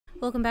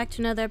Welcome back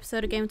to another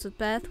episode of Games with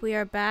Beth. We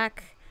are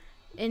back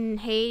in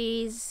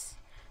Hades.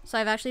 So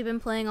I've actually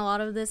been playing a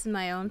lot of this in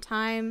my own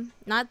time.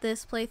 Not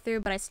this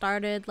playthrough, but I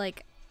started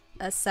like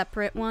a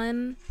separate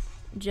one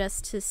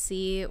just to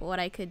see what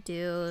I could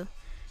do.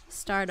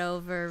 Start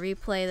over,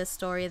 replay the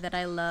story that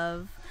I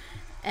love.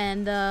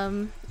 And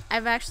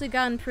I've actually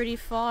gotten pretty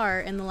far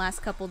in the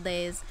last couple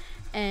days.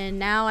 And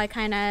now I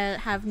kind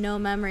of have no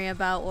memory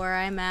about where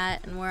I'm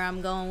at and where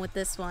I'm going with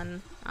this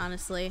one,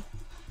 honestly.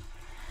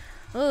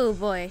 Oh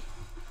boy.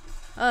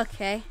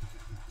 Okay.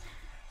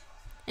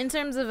 In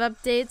terms of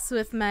updates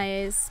with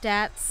my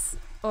stats,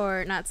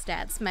 or not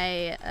stats,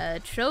 my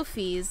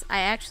trophies,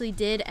 I actually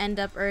did end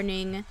up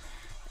earning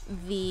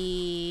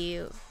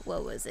the,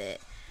 what was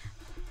it?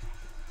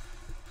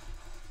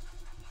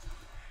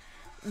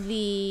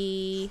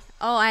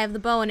 Oh, I have the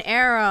bow and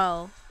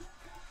arrow.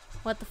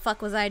 What the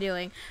fuck was I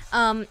doing?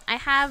 I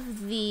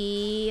have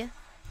the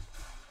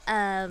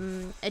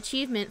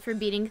achievement for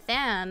beating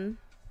Than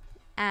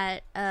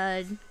at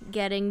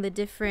getting the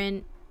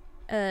different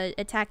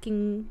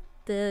attacking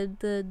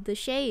the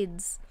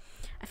shades.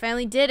 I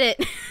finally did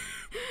it.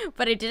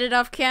 But I did it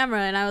off camera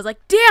and I was like,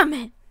 damn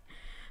it,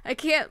 I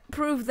can't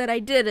prove that I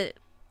did it.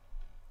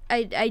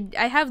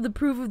 I have the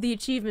proof of the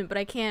achievement, but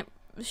I can't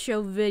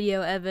show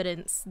video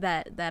evidence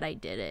that I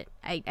did it.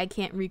 I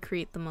can't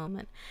recreate the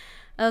moment.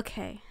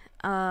 Okay,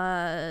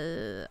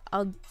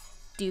 I'll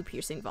do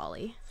piercing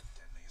volley.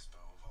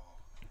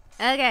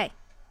 Okay.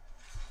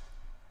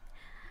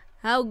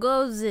 How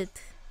goes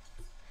it?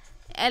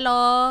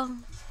 Hello.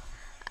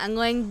 I'm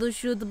going to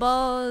shoot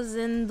balls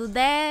and do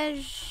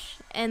dash,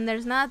 and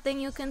there's nothing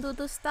you can do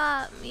to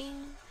stop me.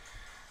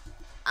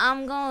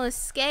 I'm gonna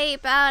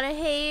escape out of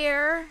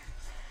here,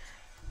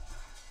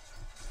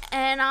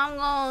 and I'm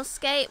gonna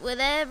escape with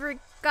every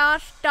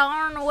gosh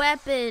darn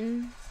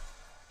weapon.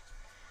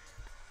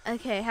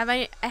 Okay,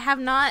 I have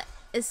not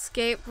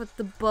escaped with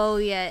the bow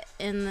yet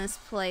in this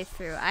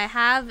playthrough. I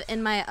have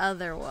in my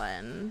other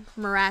one,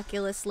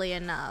 miraculously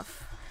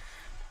enough.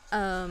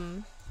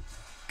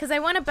 Because I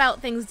went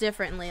about things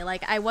differently.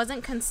 Like, I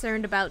wasn't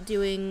concerned about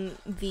doing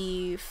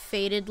the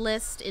fated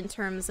list in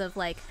terms of,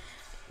 like,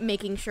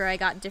 making sure I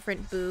got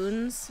different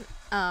boons.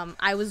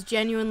 I was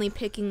genuinely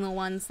picking the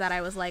ones that I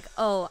was like,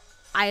 oh,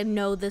 I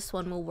know this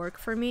one will work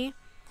for me.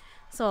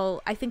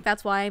 So I think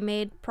that's why I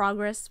made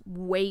progress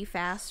way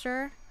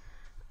faster.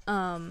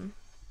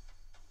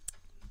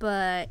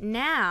 But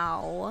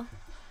now,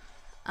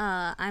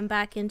 I'm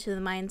back into the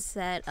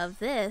mindset of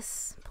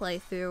this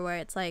playthrough where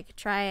it's like,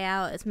 try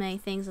out as many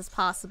things as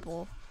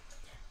possible,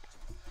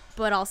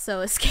 but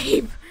also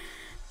escape.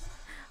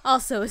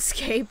 Also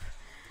escape.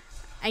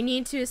 I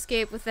need to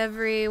escape with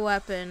every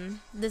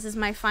weapon. This is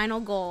my final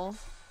goal.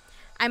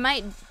 I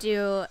might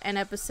do an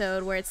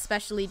episode where it's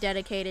specially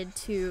dedicated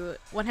to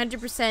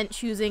 100%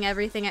 choosing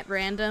everything at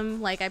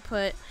random. Like, I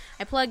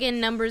plug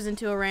in numbers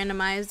into a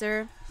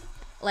randomizer,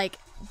 like,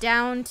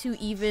 down to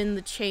even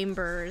the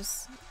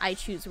chambers I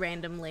choose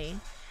randomly.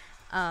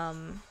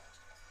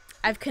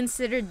 I've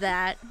considered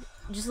that.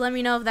 Just let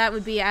me know if that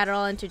would be at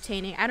all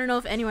entertaining. I don't know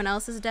if anyone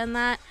else has done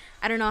that.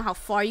 I don't know how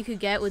far you could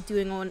get with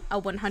doing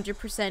a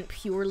 100%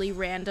 purely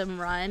random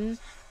run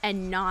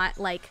and not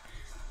like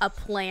a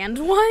planned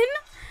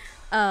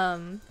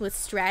one with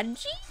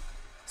strategy.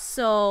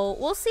 So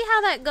we'll see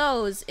how that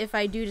goes if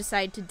I do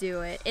decide to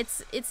do it.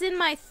 It's in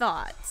my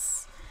thoughts.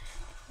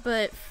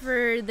 But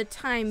for the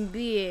time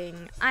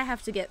being, I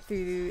have to get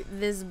through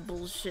this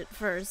bullshit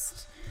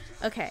first.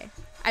 Okay,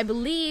 I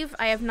believe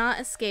I have not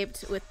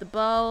escaped with the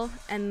bow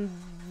and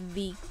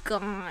the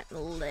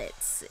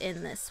gauntlets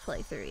in this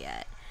playthrough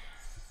yet.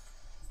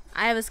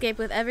 I have escaped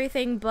with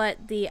everything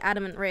but the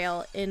adamant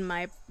rail in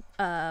my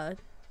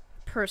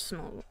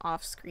personal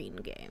off-screen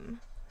game.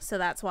 So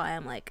that's why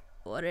I'm like,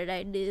 what did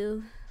I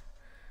do?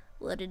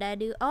 What did I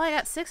do? Oh, I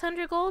got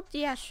 600 gold?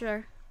 Yeah,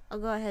 sure. I'll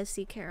go ahead and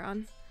see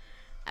Charon.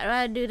 I'd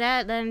rather do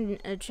that than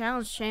a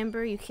challenge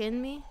chamber. You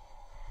kidding me?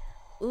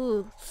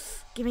 Ooh,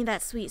 give me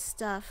that sweet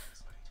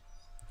stuff.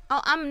 Oh,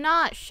 I'm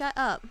not. Shut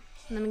up.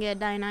 Let me get a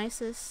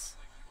Dionysus.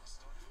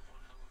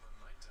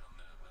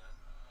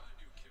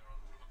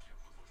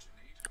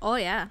 Oh,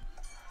 yeah.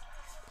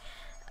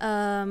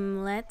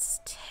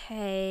 Let's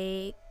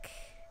take...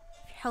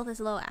 Health is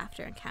low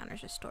after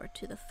encounters restored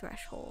to the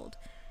threshold.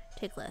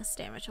 Take less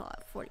damage while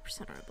at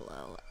 40% or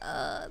below.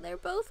 They're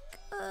both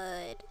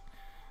good.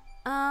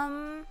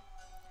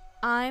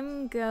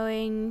 I'm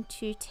going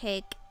to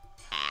take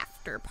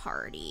After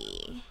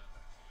Party,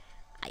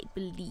 I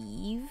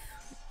believe.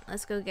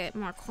 Let's go get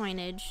more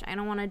coinage. I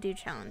don't want to do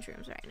challenge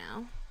rooms right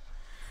now.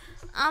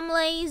 I'm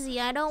lazy.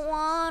 I don't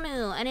want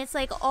to. And it's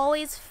like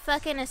always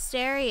fucking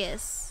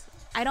Asterius.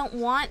 I don't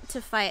want to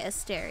fight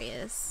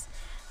Asterius.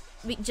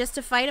 Just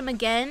to fight him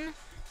again?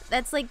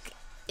 That's like...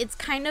 It's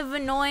kind of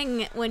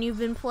annoying when you've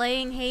been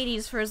playing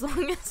Hades for as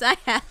long as I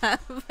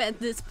have at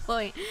this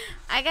point.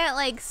 I got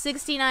like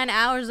 69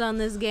 hours on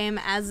this game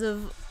as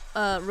of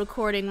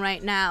recording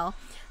right now.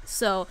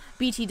 So,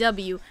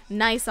 BTW,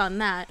 nice on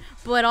that.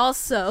 But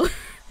also,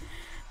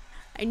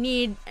 I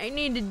need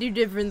to do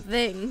different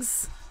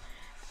things.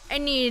 I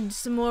need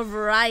some more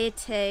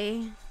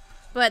variety.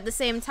 But at the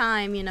same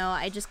time, you know,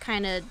 I just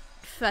kind of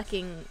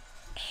fucking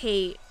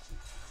hate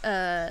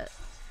the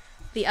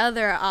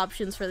other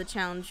options for the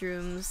challenge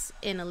rooms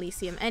in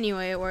Elysium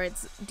anyway, where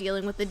it's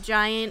dealing with the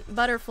giant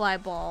butterfly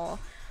ball.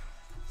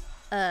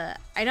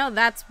 I know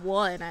that's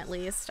one at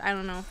least. I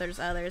don't know if there's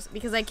others,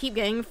 because I keep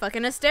getting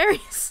fucking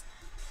hysterias.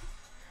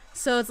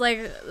 So it's like,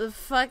 the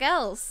fuck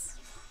else?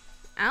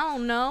 I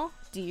don't know.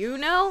 Do you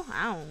know?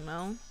 I don't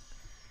know.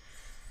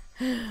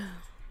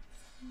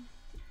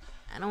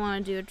 I don't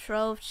want to do a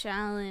trove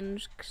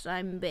challenge because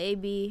I'm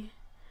baby.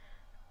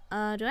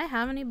 Do I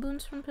have any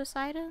boons from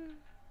Poseidon?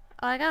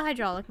 Oh, I got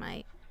hydraulic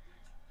might.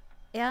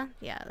 Yeah,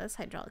 that's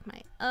hydraulic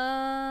might.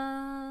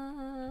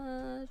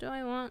 Do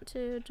I want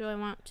to? Do I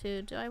want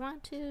to? Do I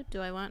want to?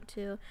 Do I want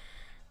to?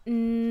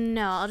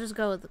 No, I'll just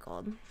go with the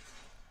gold.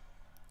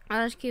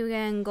 I'll just keep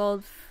getting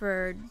gold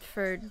for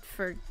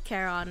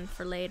Charon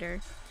for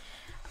later.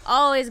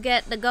 Always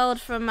get the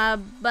gold from my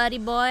buddy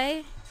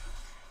boy.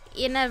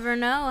 You never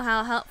know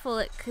how helpful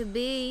it could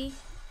be.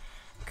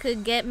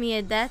 Could get me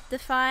a death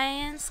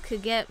defiance,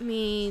 could get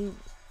me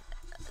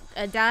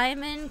a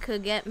diamond,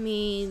 could get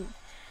me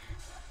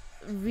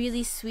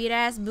really sweet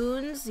ass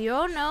boons. You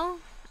don't know.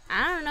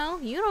 I don't know.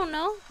 You don't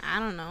know. I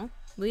don't know.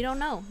 We don't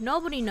know.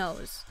 Nobody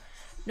knows.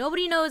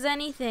 Nobody knows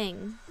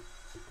anything.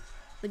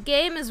 The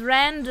game is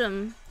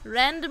random.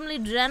 Randomly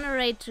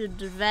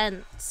generated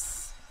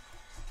events.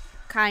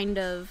 Kind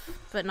of,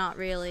 but not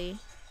really.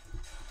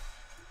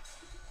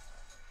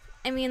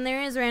 I mean,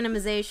 there is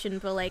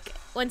randomization, but like,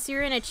 once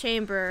you're in a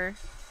chamber,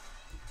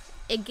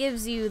 it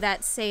gives you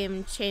that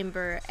same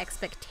chamber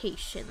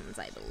expectations,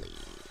 I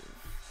believe.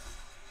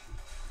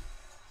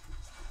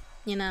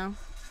 You know?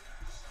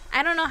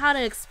 I don't know how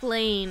to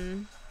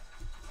explain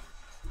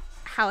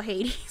how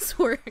Hades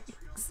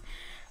works.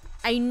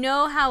 I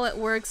know how it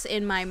works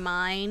in my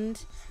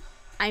mind.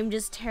 I'm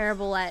just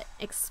terrible at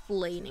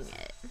explaining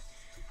it.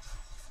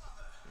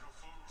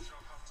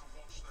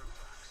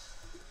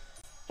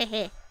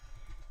 Hehe.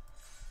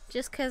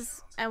 Just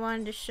because I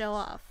wanted to show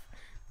off.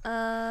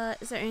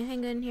 Is there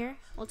anything good in here?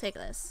 We'll take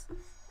this.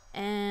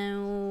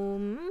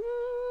 And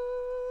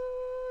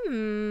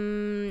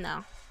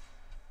no.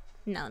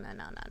 No.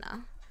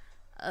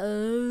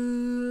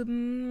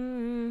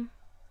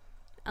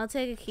 I'll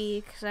take a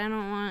key because I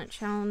don't want a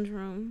challenge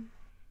room.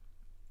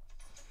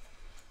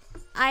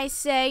 I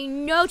say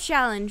no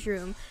challenge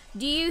room.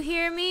 Do you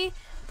hear me?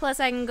 Plus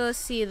I can go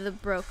see the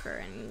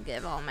broker and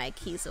give all my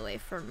keys away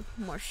for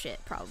more shit,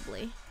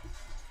 probably.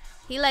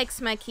 He likes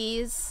my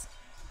keys.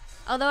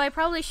 Although I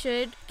probably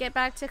should get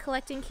back to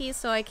collecting keys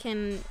so I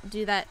can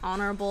do that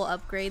honorable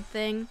upgrade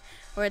thing.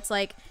 Where it's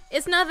like,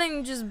 it's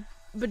nothing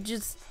but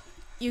just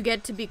you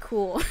get to be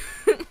cool.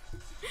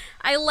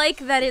 I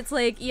like that it's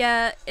like,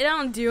 yeah, it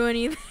don't do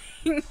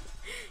anything.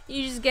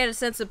 You just get a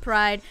sense of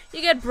pride.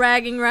 You get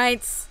bragging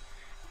rights.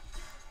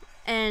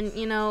 And,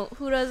 you know,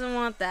 who doesn't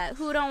want that?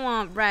 Who don't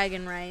want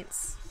bragging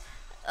rights?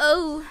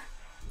 Oh,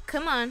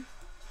 come on.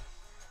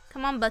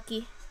 Come on,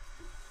 Bucky.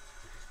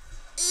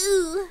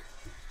 Ooh.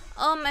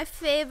 Oh, my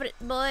favorite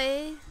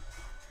boy.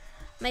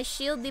 My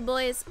shieldy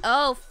boys.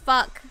 Oh,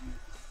 fuck.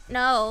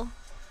 No.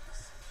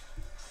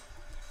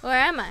 Where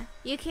am I?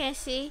 You can't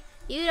see.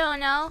 You don't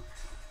know.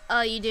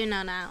 Oh, you do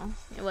know now.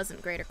 It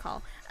wasn't greater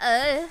call.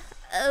 Oh.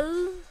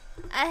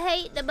 I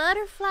hate the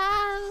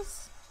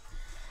butterflies.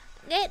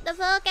 Get the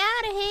fuck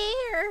out of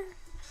here.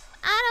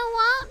 I don't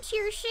want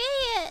your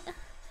shit.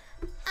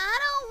 I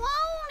don't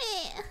want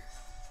it.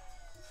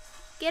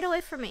 Get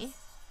away from me.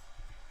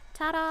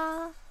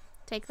 Ta-da.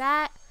 Take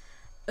that.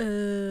 General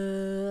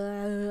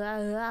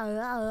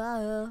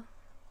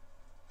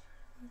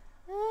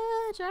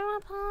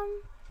Palm.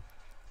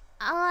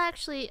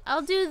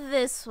 I'll do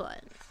this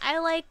one. I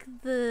like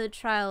the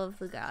Trial of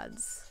the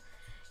Gods.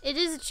 It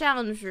is a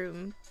challenge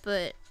room,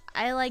 but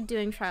I like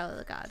doing Trial of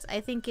the Gods. I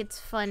think it's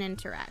fun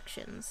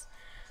interactions.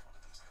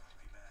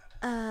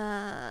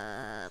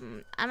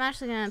 I'm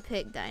actually gonna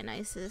pick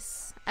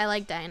Dionysus. I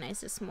like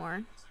Dionysus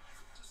more.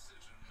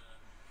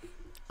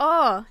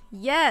 Oh,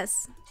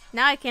 yes!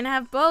 Now I can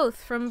have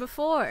both from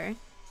before.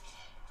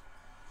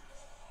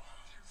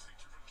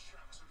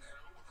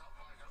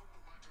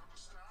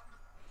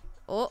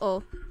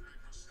 Uh-oh.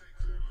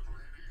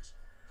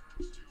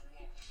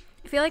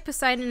 I feel like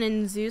Poseidon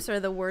and Zeus are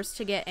the worst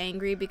to get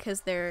angry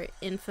because they're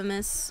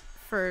infamous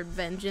for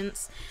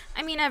vengeance.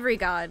 I mean, every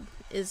god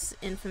is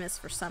infamous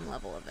for some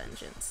level of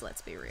vengeance,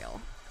 let's be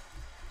real.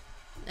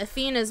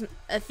 Athena's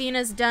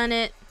done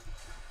it.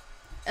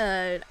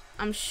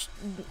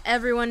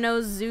 Everyone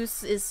knows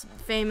Zeus is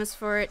famous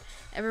for it.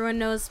 Everyone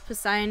knows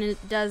Poseidon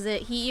does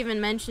it. He even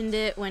mentioned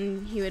it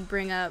when he would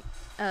bring up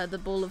the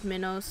Bull of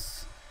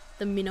Minos,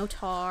 the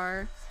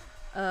Minotaur.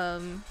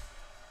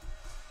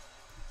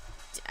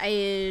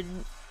 I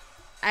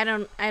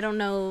don't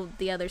know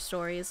the other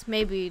stories.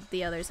 Maybe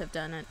the others have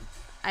done it.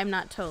 I'm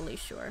not totally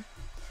sure.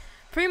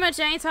 Pretty much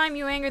anytime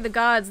you anger the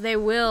gods, they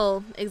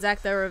will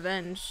exact their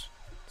revenge.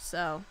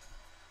 So.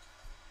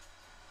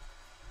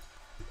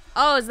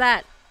 Oh, is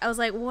that? I was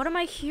like, what am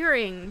I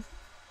hearing?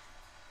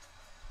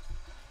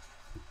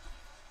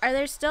 Are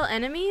there still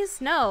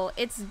enemies? No,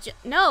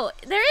 no,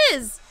 there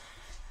is.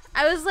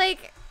 I was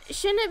like,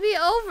 shouldn't it be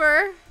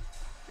over?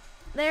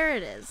 There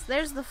it is.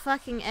 There's the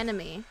fucking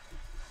enemy.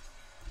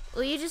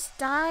 Will you just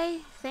die?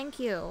 Thank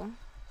you.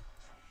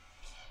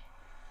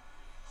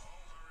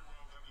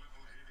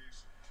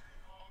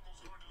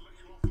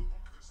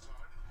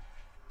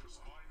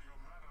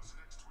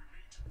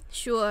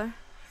 Sure.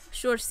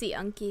 Sure, sea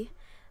unky.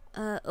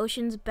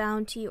 Ocean's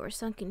bounty or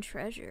sunken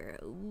treasure.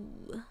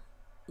 Ooh.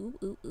 Ooh,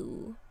 ooh,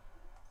 ooh.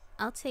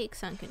 I'll take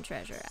sunken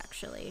treasure,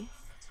 actually.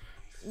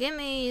 Give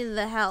me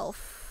the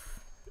health.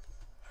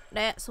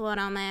 That's what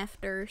I'm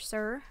after,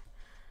 sir.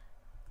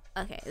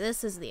 Okay,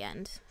 this is the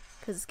end.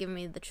 Because it's giving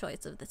me the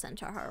choice of the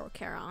Centaur or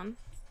Charon.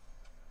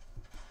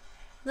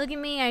 Look at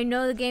me, I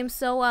know the game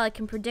so well, I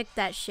can predict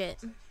that shit.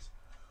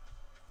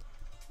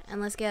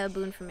 And let's get a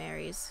boon from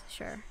Ares,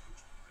 sure.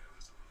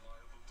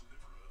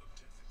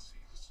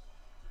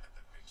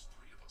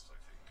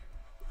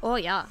 Oh,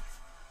 yeah.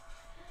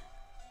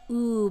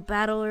 Ooh,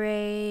 Battle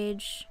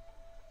Rage.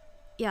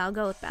 Yeah, I'll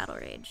go with Battle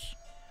Rage.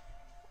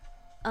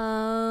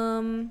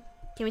 Can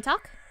we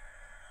talk?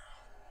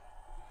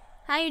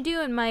 How you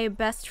doing, my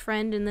best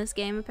friend in this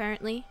game,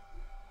 apparently?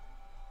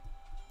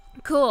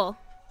 Cool.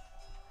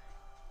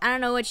 I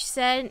don't know what she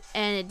said,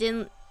 and it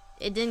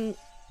didn't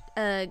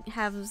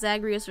have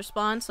Zagreus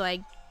respond, so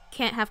I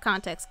can't have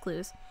context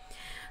clues.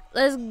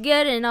 Let's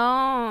get it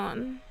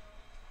on.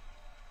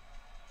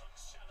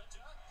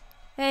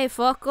 Hey,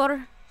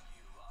 fucker.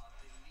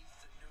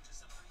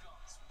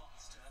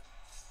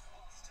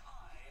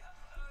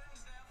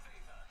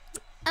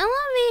 I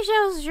won't be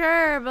so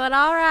sure, but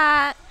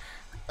alright.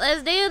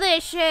 Let's do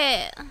this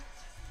shit.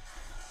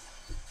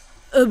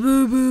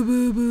 Boo boo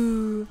boo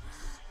boo.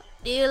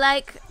 Do you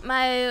like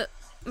my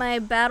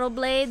battle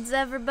blades,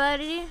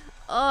 everybody?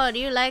 Oh, do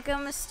you like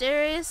them,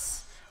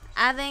 Mysterious?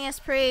 I think it's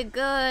pretty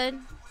good.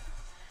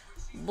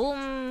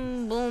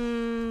 Boom,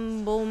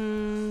 boom,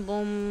 boom,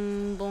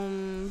 boom,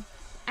 boom.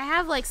 I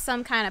have like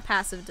some kind of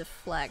passive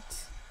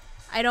deflect.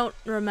 I don't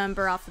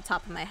remember off the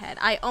top of my head.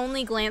 I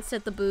only glanced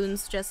at the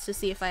boons just to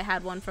see if I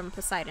had one from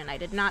Poseidon. I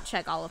did not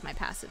check all of my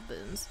passive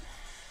boons.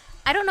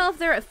 I don't know if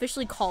they're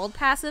officially called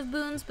passive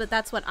boons, but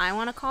that's what I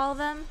want to call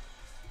them.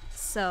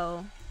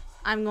 So,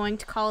 I'm going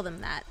to call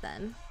them that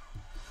then.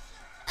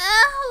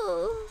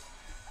 Oh!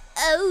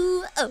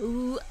 Oh,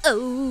 oh,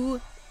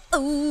 oh,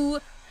 oh!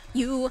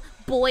 You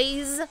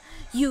boys,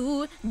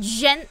 you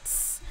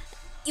gents,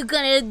 you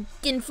gonna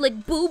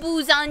inflict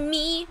boo-boos on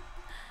me?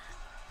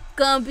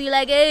 Gonna be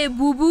like, hey,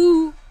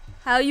 boo-boo,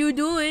 how you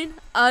doing?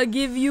 I'll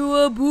give you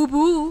a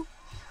boo-boo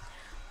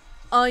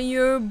on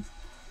your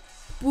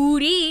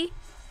booty.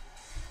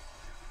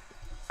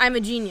 I'm a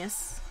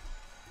genius.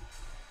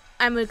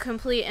 I'm a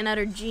complete and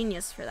utter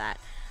genius for that.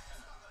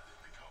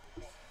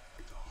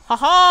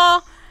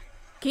 Ha-ha!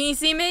 Can you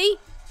see me?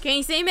 Can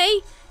you see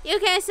me? You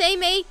can't see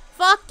me.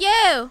 Fuck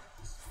you.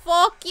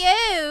 Fuck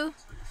you.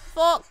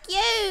 Fuck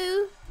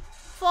you.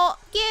 Fuck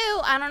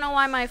you. I don't know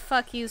why my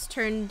fuck yous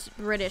turned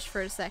British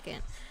for a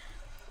second.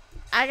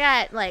 I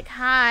got like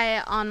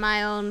high on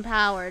my own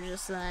power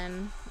just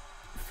then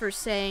for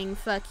saying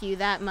fuck you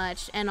that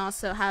much and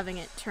also having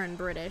it turn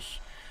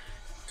British.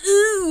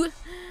 Ooh.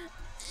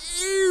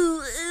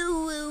 Ooh,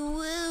 ooh,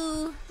 ooh,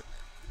 ooh.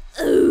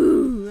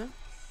 Ooh.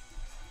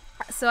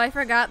 So I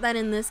forgot that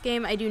in this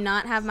game I do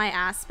not have my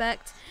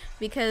aspect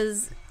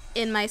because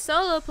in my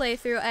solo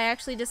playthrough I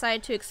actually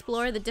decided to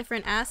explore the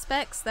different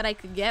aspects that I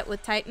could get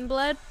with Titan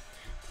Blood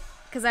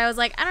because I was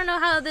like, I don't know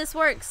how this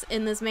works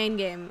in this main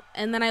game,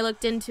 and then I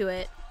looked into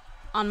it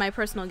on my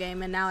personal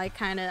game and now I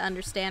kind of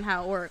understand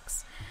how it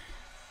works.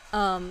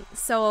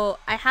 So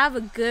I have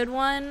a good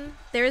one.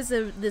 There's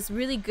this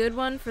really good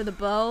one for the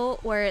bow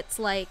where it's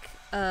like,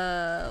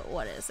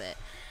 what is it?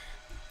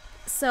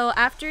 So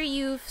after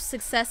you've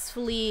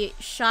successfully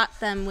shot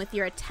them with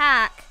your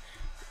attack,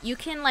 you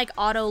can like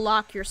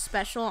auto-lock your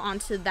special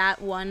onto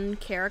that one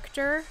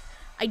character.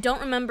 I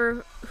don't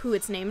remember who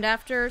it's named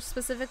after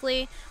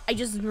specifically. I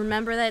just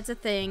remember that it's a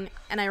thing,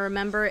 and I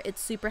remember it's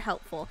super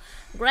helpful.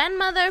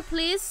 Grandmother,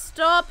 please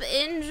stop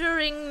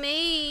injuring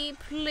me,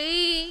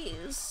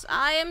 please.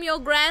 I am your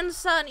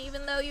grandson,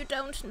 even though you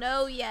don't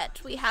know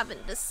yet. We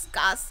haven't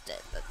discussed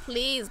it, but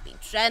please be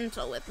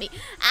gentle with me.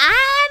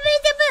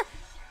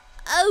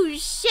 Oh,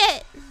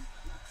 shit.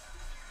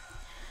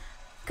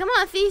 Come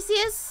on,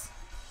 Theseus.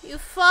 You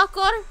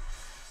fucker.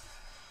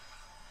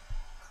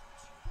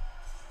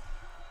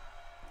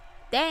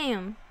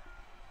 Damn.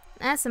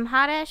 That's some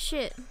hot ass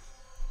shit.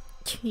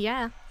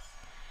 Yeah.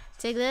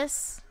 Take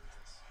this.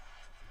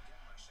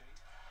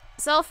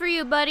 It's all for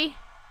you, buddy.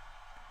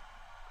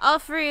 All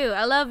for you.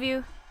 I love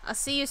you. I'll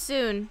see you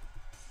soon.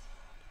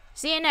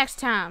 See you next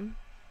time.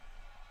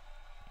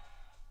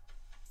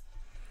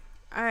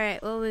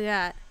 Alright, what we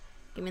got?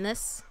 Give me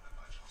this.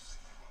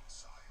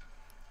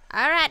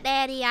 Alright,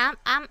 Daddy.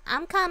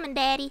 I'm coming,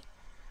 Daddy.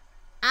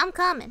 I'm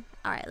coming.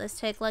 Alright, let's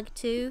take Lucky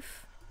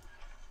Tooth.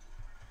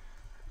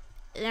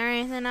 Is there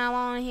anything I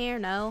want to hear?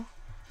 No.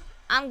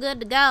 I'm good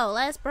to go.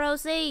 Let's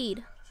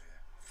proceed.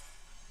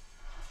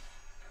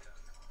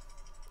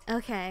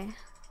 Okay.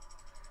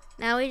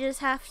 Now we just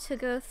have to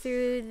go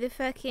through the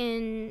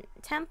fucking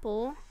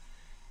temple.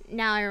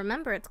 Now I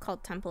remember it's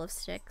called Temple of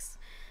Sticks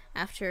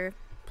after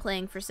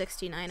playing for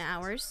 69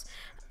 hours.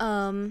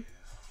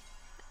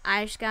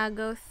 I just gotta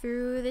go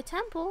through the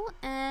temple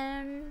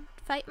and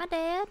fight my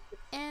dad,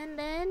 and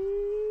then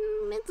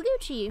it's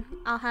Gucci.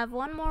 I'll have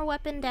one more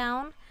weapon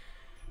down,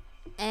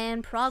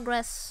 and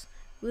progress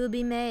will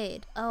be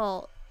made.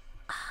 Oh,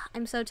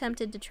 I'm so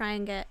tempted to try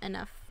and get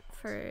enough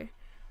for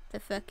the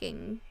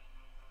fucking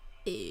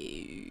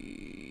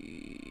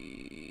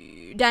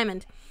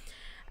diamond.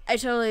 I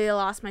totally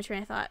lost my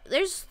train of thought.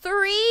 There's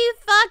 3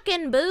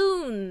 fucking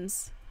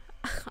boons.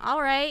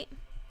 Alright.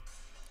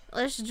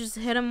 Let's just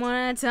hit them one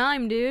at a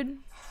time, dude.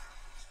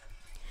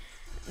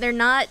 They're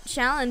not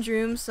challenge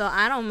rooms, so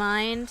I don't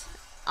mind.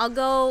 I'll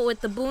go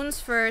with the boons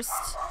first,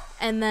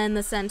 and then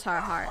the centaur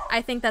heart.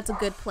 I think that's a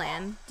good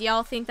plan. Do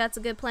y'all think that's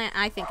a good plan?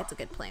 I think it's a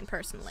good plan,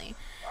 personally.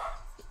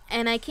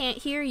 And I can't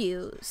hear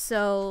you,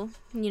 so,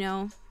 you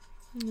know,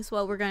 that's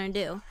what we're gonna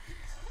do.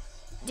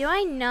 Do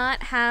I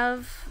not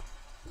have...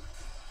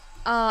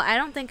 I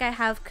don't think I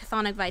have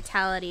chthonic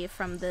vitality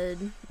from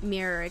the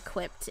mirror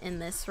equipped in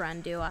this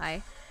run, do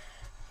I?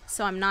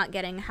 So I'm not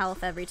getting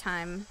health every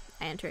time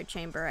I enter a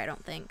chamber, I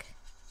don't think.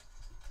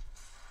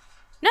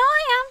 No, I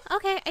am!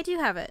 Okay, I do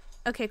have it.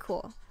 Okay,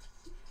 cool.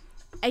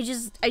 I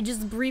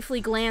just briefly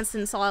glanced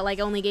and saw it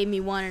like only gave me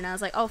 1, and I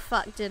was like, oh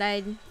fuck, do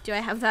I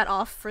have that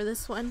off for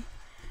this one?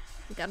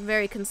 I got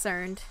very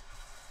concerned.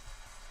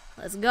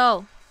 Let's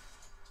go.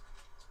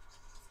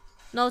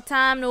 No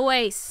time to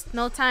waste.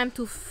 No time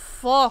to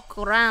fuck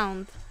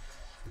around.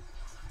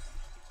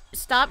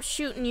 Stop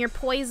shooting your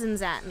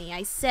poisons at me.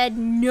 I said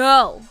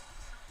no.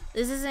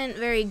 This isn't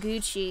very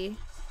Gucci.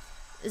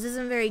 This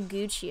isn't very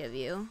Gucci of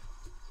you.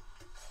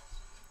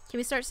 Can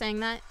we start saying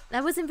that?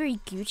 That wasn't very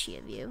Gucci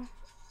of you.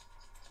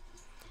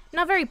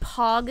 Not very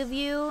pog of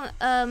you,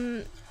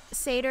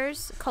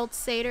 satyrs, cult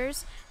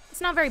satyrs. It's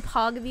not very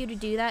pog of you to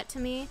do that to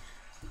me.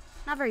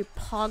 Not very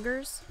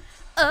poggers.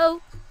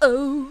 Oh,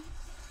 oh.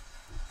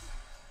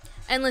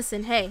 And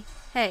listen, hey.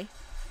 I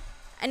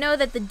know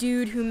that the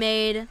dude who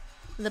made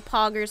the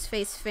poggers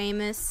face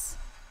famous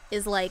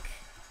is, like,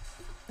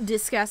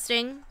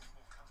 disgusting.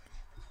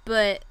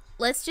 But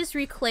let's just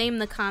reclaim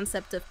the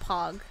concept of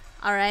pog,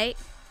 alright?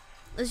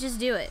 Let's just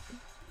do it.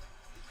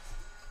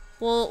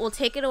 We'll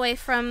take it away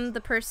from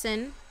the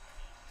person,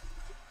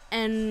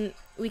 and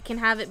we can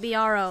have it be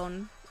our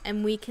own,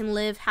 and we can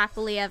live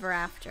happily ever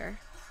after.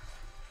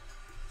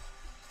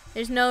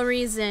 There's no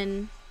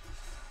reason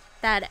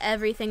that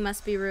everything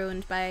must be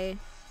ruined by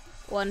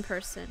one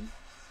person.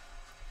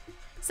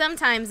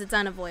 Sometimes it's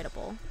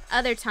unavoidable.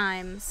 Other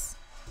times,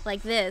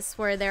 like this,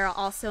 where they're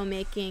also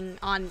making,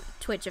 on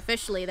Twitch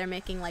officially, they're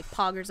making like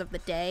poggers of the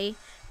day,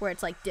 where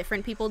it's like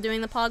different people doing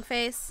the pog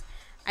face.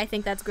 I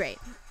think that's great,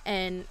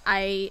 and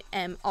I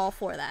am all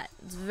for that.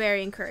 It's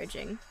very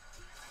encouraging.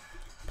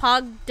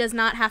 Pog does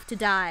not have to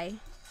die.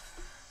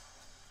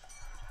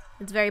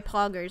 It's very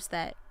poggers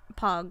that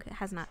Pog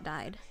has not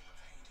died.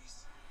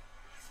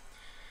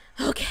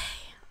 Okay.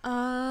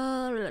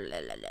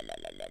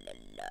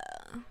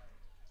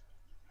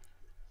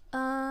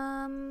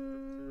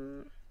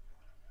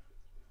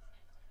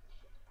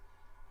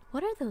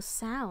 What are those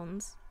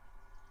sounds?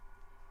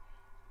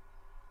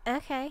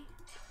 Okay.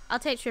 I'll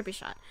take Trippy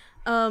Shot.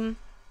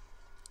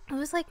 It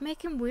was like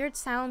making weird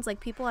sounds like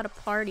people at a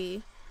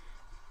party.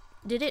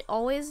 Did it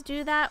always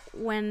do that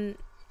when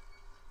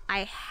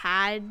I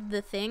had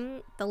the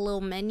thing, the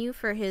little menu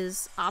for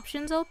his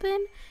options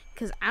open?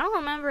 Because I don't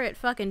remember it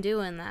fucking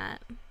doing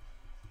that.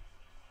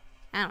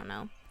 I don't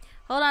know.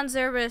 Hold on,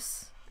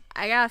 Zerberus.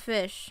 I got a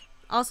fish.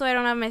 Also, I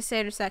don't have my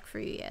Satyr Sec for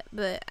you yet,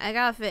 but I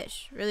got a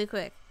fish. Really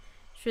quick.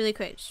 Just really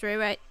quick. Just wait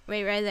right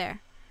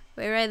there.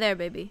 Wait right there,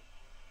 baby.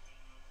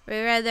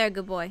 Wait right there,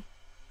 good boy.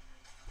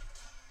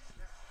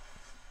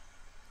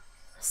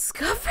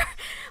 Scuffer?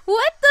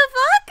 What the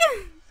fuck?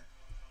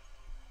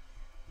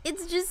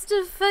 It's just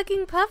a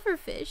fucking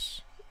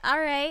pufferfish.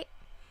 Alright.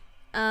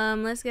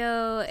 Let's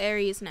go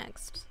Ares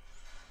next.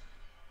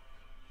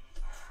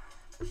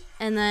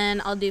 And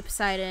then I'll do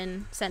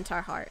Poseidon,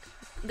 Centaur Heart.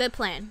 Good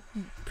plan.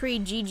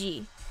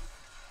 Pre-GG.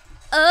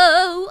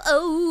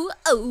 Oh.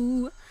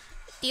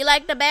 Do you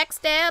like the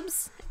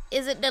backstabs?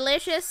 Is it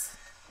delicious?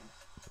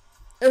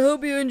 I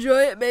hope you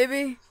enjoy it,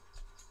 baby.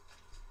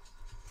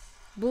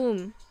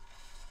 Boom.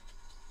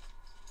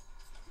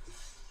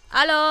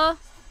 Hello.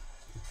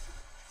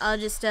 I'll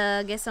just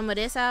get some of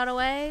this out of the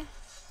way.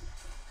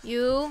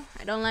 You.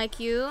 I don't like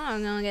you.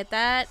 I'm gonna get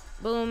that.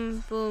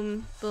 Boom,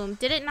 boom, boom.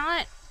 Did it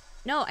not?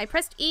 No, I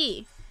pressed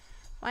E.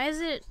 Why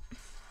is it...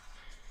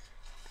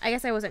 I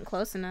guess I wasn't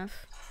close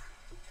enough.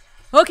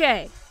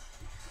 Okay.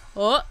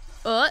 What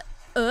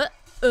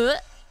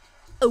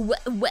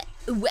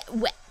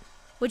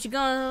you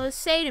gonna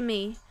say to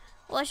me?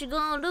 What you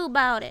gonna do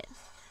about it?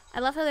 I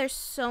love how there's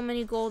so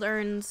many gold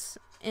urns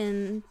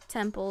in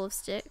Temple of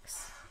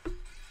Sticks.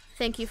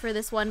 Thank you for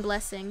this one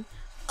blessing.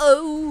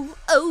 Oh.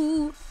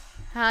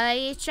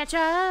 Hi,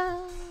 cha-cha.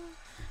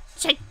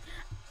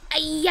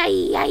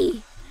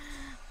 Ay.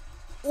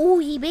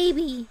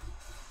 baby.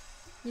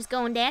 Just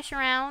go and dash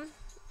around.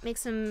 Make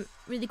some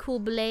really cool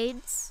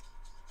blades.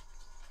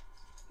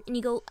 And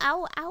you go,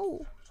 ow,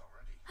 ow.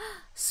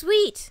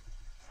 Sweet.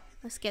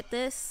 Let's get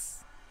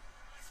this.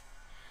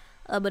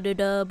 After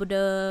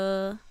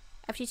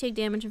you take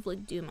damage,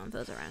 inflict doom on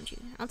those around you.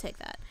 I'll take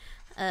that.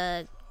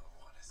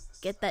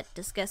 Get that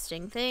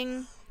disgusting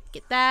thing.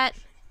 Get that.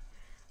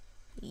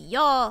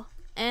 Yaw.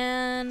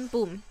 And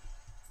boom.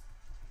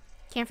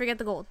 Can't forget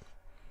the gold.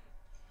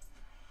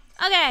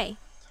 Okay.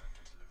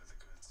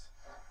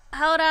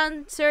 Hold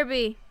on,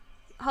 Serby.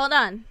 Hold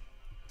on.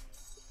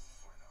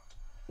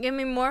 Give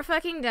me more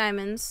fucking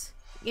diamonds.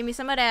 Give me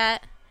some of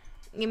that.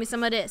 Give me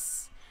some of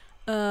this.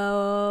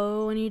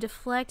 Oh, when you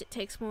deflect,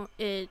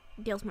 it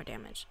deals more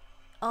damage.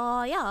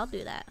 Oh, yeah, I'll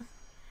do that.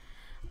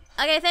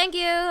 Okay, thank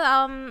you.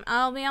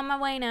 I'll be on my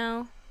way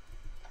now.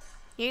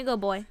 Here you go,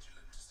 boy.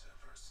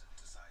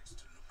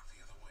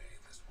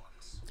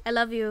 I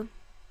love you.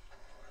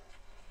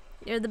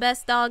 You're the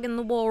best dog in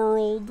the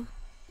world.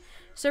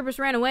 Cerberus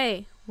ran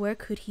away. Where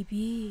could he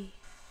be?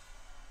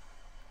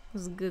 That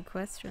was a good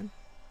question.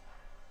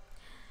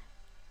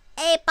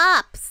 Hey,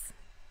 Pops.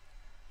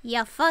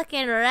 You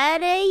fucking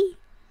ready?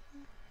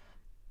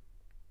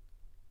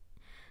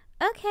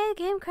 Okay,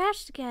 game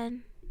crashed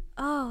again.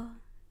 Oh,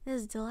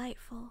 this is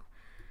delightful.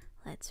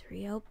 Let's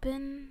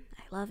reopen.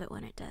 I love it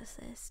when it does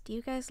this. Do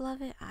you guys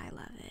love it? I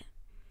love it.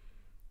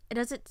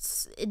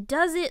 It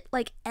does it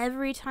like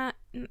every time.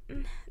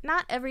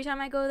 Not every time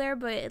I go there,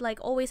 but it like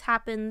always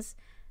happens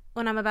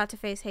when I'm about to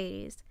face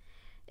Hades.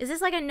 Is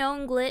this like a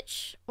known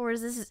glitch, or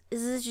is this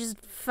just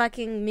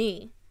fucking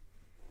me?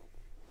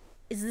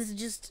 Is this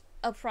just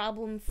a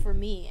problem for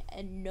me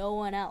and no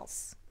one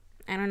else?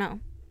 I don't know.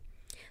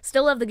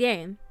 Still love the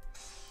game,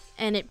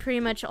 and it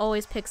pretty much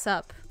always picks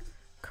up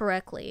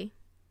correctly.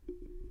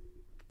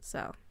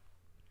 So.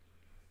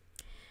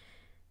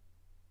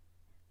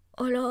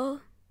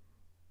 Hello?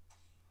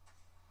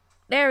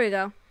 There we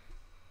go.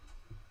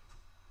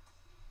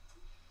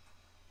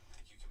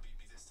 Think you can beat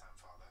me this time,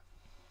 Father?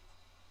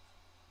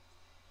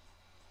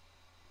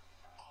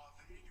 Ah,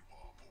 there you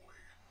are, boy.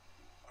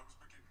 I was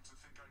beginning to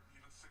think I'd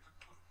need a thicker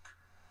cloak.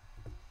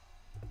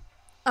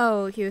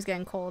 Oh, he was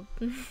getting cold.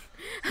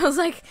 I was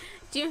like,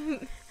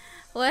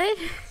 what?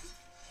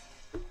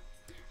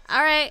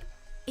 Alright,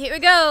 here we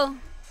go.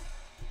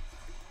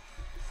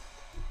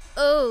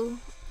 Oh,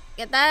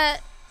 get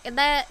that, get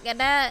that, get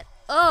that.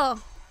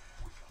 Oh.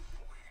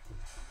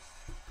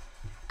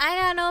 I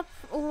don't know.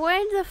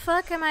 Where the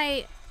fuck am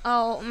I?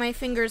 Oh, my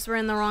fingers were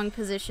in the wrong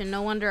position.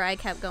 No wonder I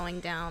kept going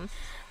down.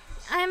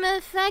 I'm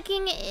a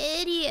fucking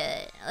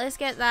idiot. Let's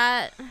get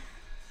that.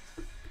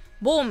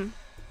 Boom.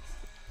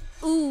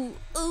 Ooh,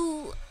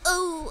 ooh,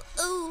 ooh,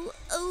 ooh,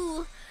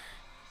 ooh.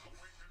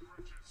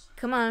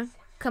 Come on.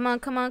 Come on,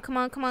 come on, come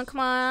on, come on, come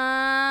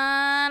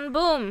on.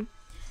 Boom.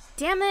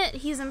 Damn it,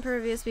 he's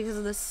impervious because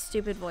of the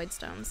stupid void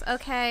stones.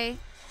 Okay.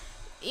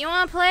 You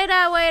want to play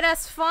that way,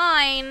 that's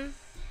fine.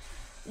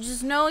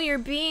 Just know you're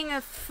being a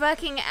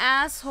fucking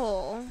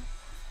asshole,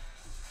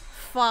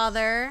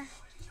 Father.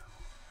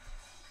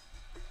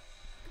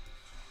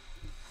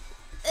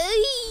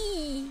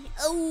 Ay!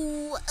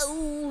 Oh,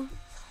 oh.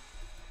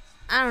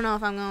 I don't know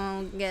if I'm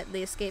gonna get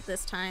the escape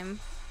this time.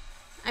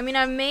 I mean,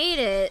 I've made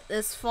it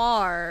this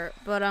far,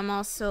 but I'm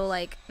also,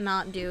 like,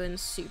 not doing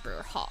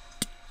super hot.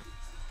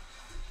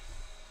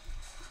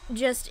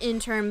 Just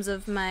in terms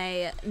of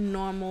my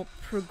normal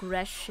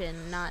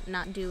progression,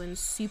 not doing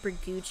super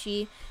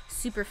Gucci,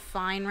 super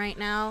fine right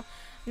now.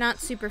 Not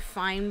super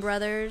fine,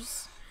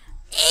 brothers.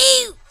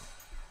 Ew!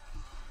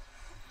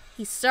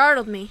 He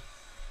startled me.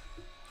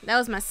 That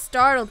was my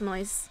startled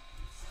noise.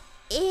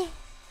 Ew,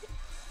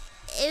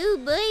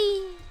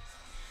 boy.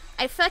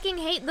 I fucking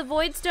hate the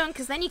void stone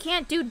because then you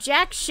can't do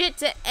jack shit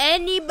to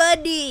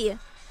anybody.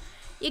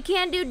 You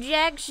can't do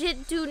jack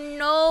shit to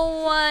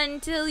no one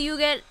till you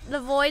get the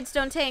void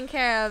stone taken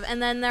care of,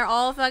 and then they're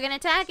all fucking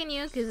attacking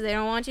you because they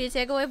don't want you to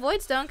take away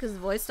void stone because the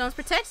void stone's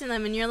protecting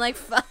them, and you're like,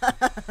 fuck.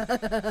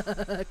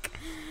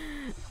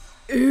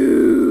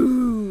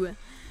 Ooh.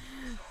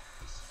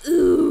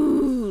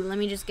 Ooh. Let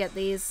me just get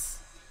these.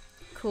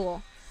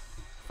 Cool.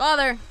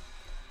 Father.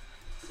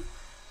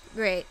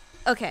 Great.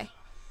 Okay.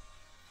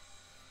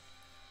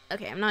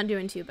 Okay, I'm not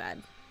doing too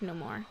bad. No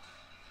more.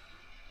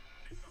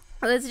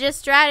 Let's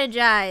just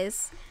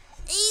strategize.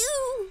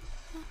 Ew.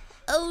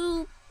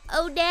 Oh,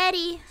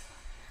 Daddy.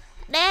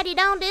 Daddy,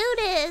 don't do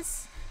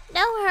this.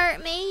 Don't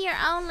hurt me, your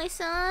only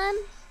son.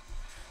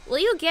 Will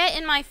you get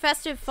in my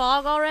festive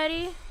fog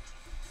already?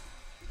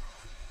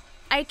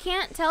 I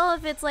can't tell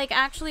if it's, like,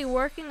 actually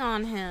working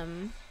on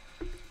him.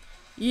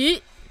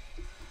 Yeet.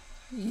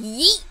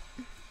 Yeet.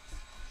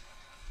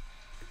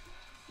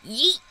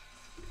 Yeet.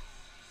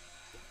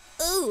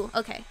 Ooh,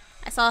 okay.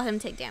 I saw him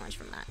take damage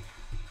from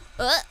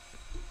that.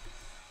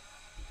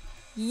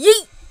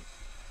 Yeet!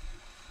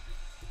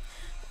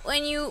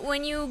 When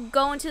you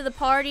go into the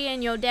party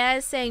and your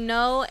dad's saying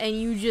no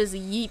and you just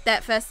yeet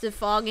that festive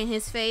fog in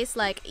his face,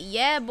 like,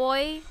 yeah,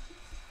 boy.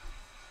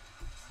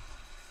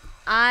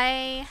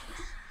 I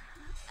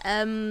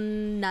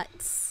am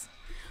nuts.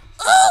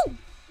 Oh!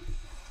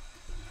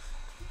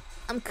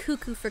 I'm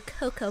cuckoo for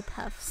Cocoa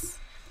Puffs.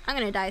 I'm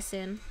gonna die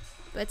soon.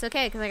 But it's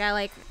okay, because I got,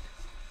 like,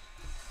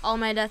 all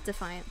my death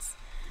defiance.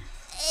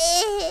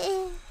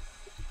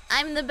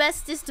 I'm the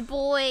bestest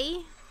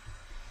boy.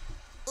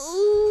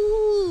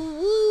 Ooh,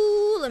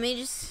 woo. Let me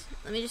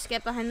just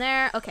get behind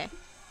there. Okay.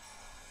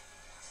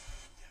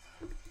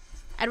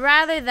 I'd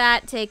rather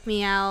that take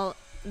me out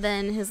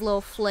than his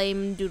little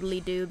flame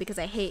doodly doo, because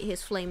I hate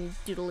his flame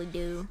doodly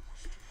doo.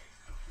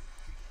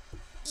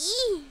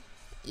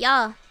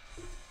 Yeah.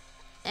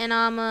 And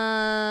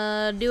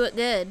I'ma do it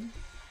good.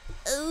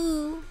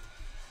 Ooh.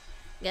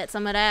 Get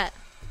some of that.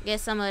 Get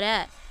some of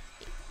that.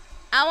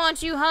 I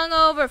want you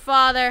hungover,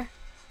 father.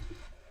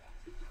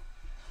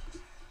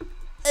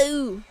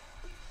 Ooh.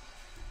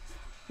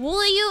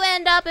 Will you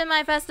end up in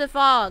my festive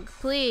fog,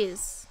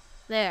 please?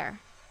 There.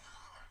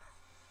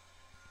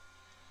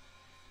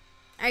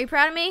 Are you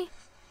proud of me?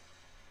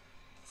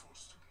 For a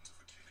student of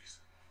Achilles,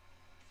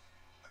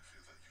 I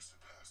feel that you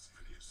surpassed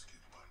even your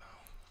skill by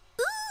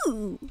now.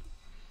 Ooh.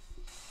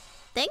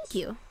 Thank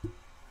you.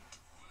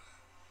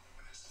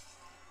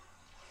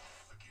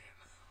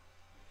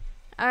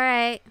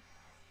 Alright.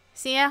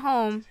 See you at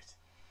home.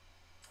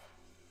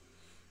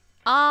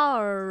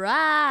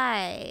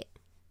 Alright.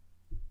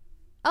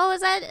 Oh,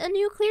 is that a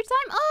new clear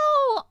time?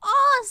 Oh,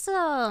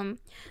 awesome.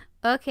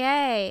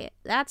 Okay,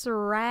 that's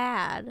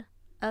rad.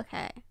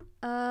 Okay.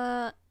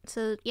 So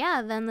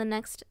yeah, then the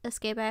next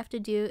escape I have to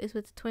do is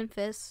with the Twin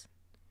Fists.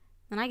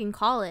 Then I can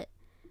call it.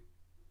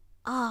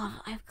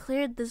 Oh, I've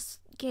cleared this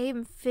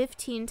game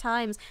 15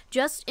 times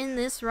just in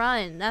this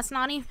run. That's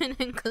not even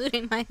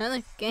including my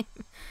other game.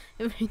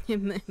 Master of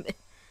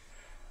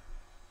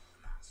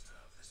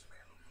this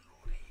realm,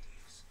 Lord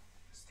Hades,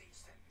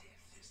 states that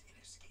death is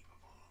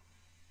inescapable.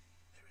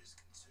 There is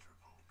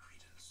considerable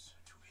credence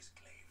to his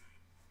claim.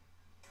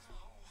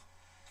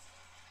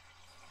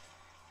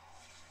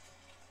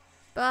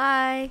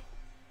 Bye.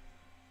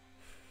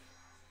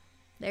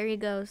 There he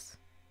goes.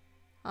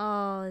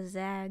 Oh,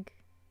 Zag.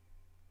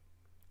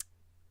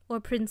 Or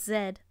Prince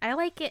Zed. I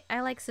like it. I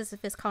like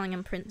Sisyphus calling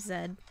him Prince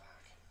Zed.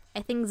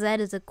 I think Zed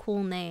is a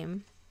cool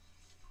name.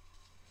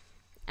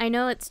 I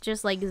know it's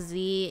just like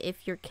Z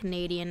if you're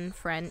Canadian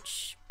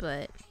French,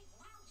 but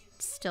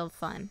it's still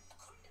fun.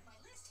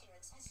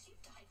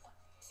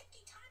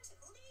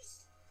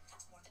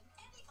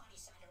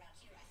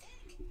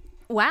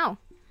 Wow.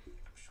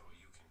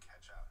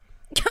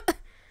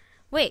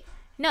 Wait,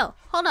 no,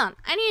 hold on.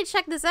 I need to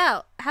check this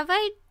out. Have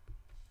I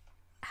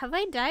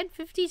died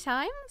 50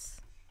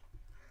 times?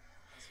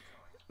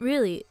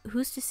 Really,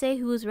 who's to say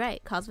who was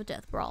right? Cause of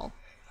death brawl.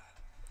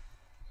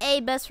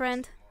 Hey, best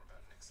friend.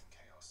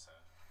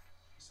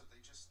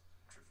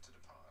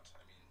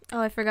 Oh,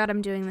 I forgot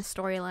I'm doing the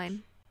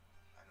storyline.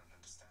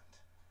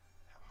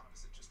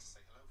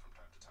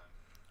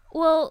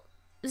 Well,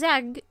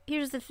 Zag,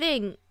 here's the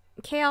thing.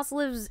 Chaos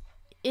lives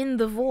in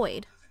the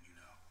void.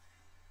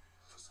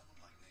 For someone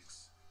like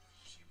Nyx,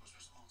 she was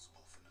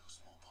responsible for no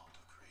small part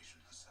of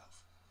creation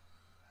herself.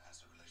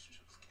 As her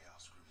relationship with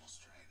chaos grew more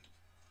strained,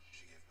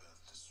 she gave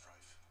birth to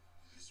strife,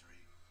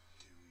 misery,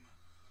 doom,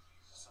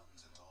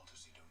 sons and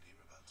daughters you don't hear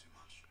about too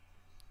much.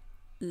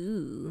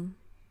 Ooh.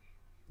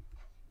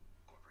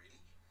 What,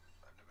 really?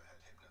 I've never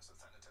heard Hypnos or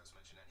Thanatos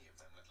mention any of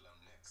them, let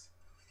alone Nyx.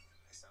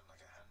 They sound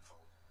like a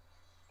handful.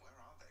 Where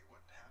are they?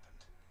 What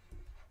happened?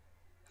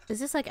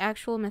 Is this like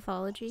actual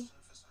mythology?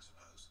 Surface, I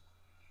suppose.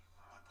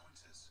 My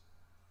point is,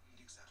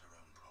 Nyx had her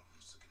own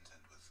problems to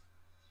contend with.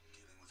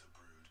 Dealing with her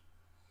brood,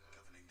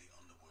 governing the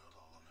underworld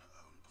all on her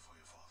own before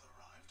your father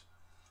arrived.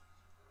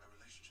 Her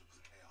relationship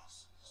with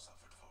chaos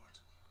suffered for it.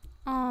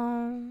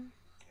 Oh.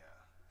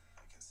 Yeah,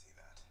 I can see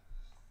that.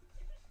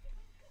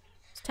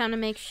 It's time to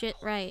make shit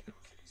right. You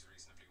know Achilles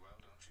reasonably well,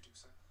 don't you,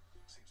 Dusa?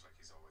 Seems like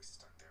he's always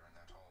stuck there in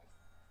that hole.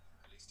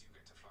 At least you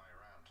get to fly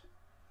around.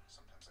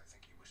 Sometimes I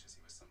think he wishes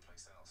he was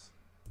someplace else.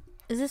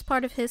 Is this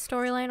part of his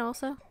storyline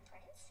also?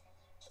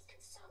 He's been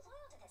so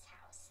loyal to this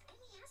house, and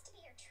he has to be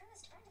your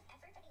truest friend of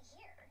everybody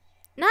here.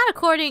 Not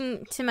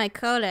according to my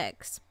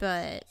codex, but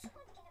I want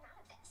to get him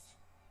out of this.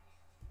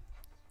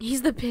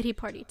 he's the pity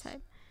party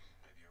type.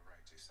 Maybe you're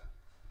right, Dusa.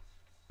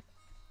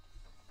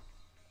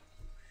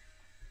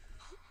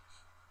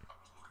 I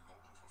was looking all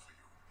over for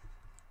you.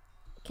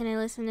 Can I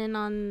listen in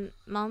on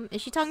Mom?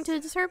 Is she talking to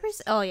the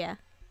servers? Oh, yeah.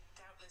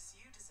 Doubtless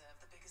you deserve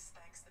the biggest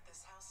thanks that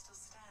this house still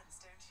stands,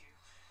 don't you?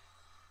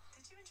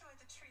 Did you enjoy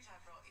the treat I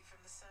brought you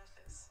from the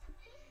surface?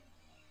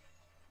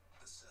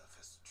 The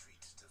surface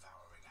treat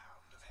devouring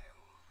hound of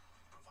hell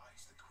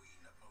provides the queen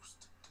a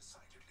most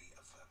decidedly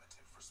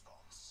affirmative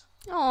response.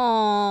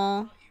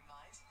 Aww. Thought you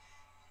might.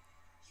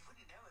 You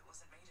wouldn't know it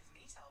wasn't made of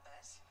meat, I'll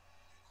bet.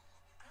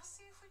 I'll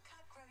see if we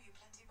can't grow you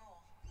plenty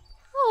more.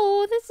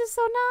 Oh, this is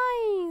so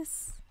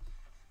nice.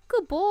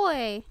 Good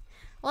boy.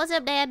 What's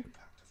up, Dad?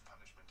 Pact of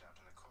punishment out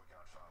in the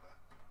courtyard, Father.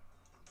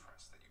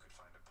 Impressed that you could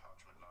find a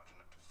parchment large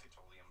enough to fit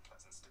all the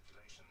unpleasant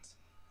stipulations.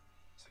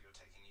 So you're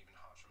taking even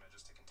harsher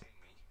measures to contain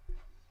me?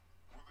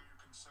 Whether you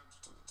consent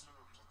to the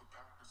terms of the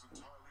pact is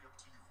entirely up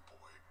to you,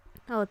 boy.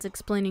 Oh, it's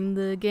explaining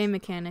the game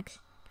mechanic.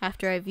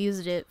 after I've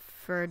used it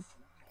for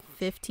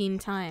 15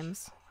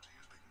 times.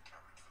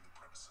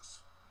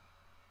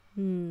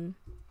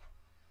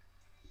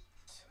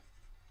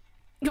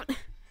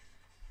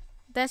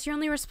 That's your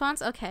only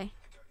response? Okay. I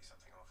got you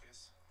something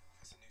obvious.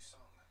 It's a new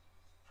song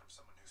from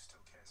someone who still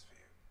cares for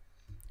you.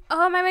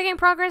 Oh, am I making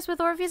progress with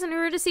Orpheus and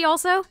Eurydice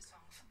also?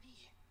 Song for me.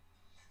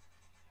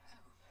 Oh,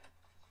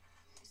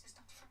 this is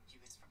not from you,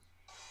 it's from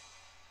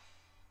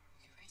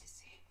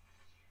Eurydice.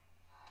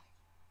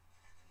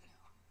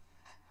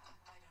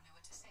 I don't know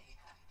what to say.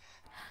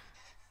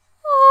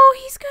 Oh,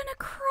 he's gonna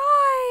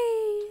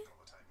cry.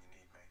 All the time you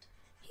need, mate.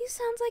 He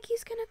sounds like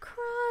he's gonna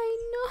cry.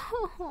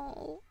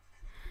 No.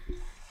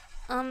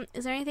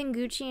 Is there anything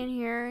Gucci in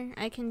here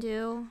I can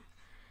do?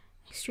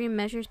 Extreme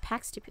measures,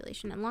 pack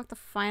stipulation. Unlock the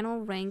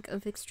final rank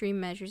of extreme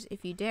measures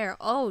if you dare.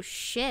 Oh,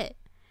 shit.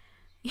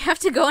 You have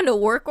to go into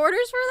work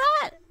orders for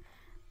that?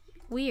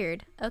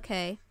 Weird.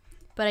 Okay.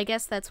 But I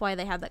guess that's why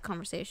they had that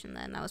conversation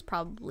then. That was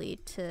probably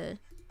to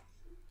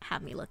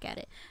have me look at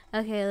it.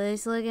 Okay,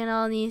 let's look at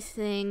all these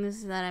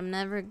things that I'm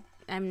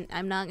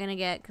not gonna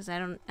get because I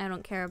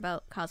don't care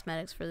about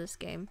cosmetics for this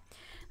game.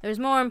 There's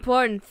more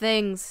important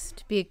things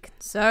to be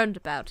concerned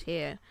about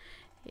here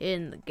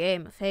in the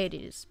game of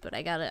Hades, but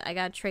I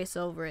gotta trace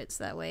over it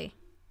so that way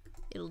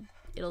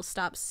it'll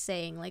stop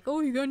saying like,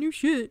 oh, you got new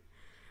shit.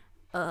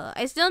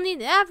 I still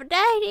need the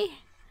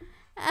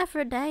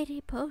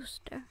Aphrodite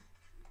poster.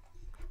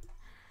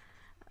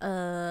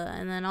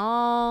 And then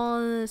all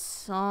the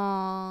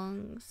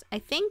songs. I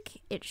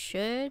think it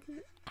should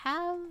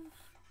have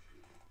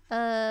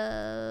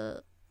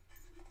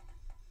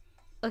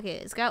okay,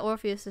 it's got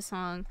Orpheus'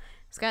 song.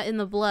 It's got In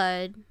the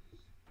Blood.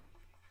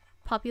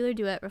 Popular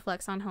duet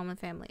reflects on home and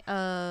family.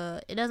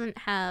 It doesn't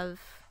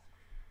have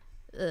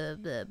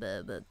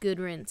Good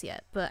Riddance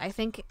yet, but I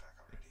think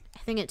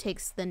it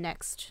takes the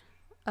next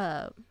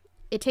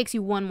it takes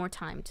you one more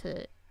time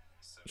to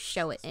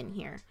show it in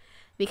here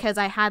because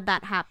I had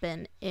that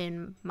happen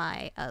in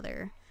my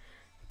other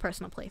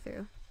personal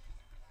playthrough.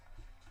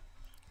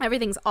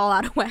 Everything's all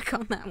out of whack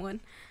on that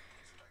one.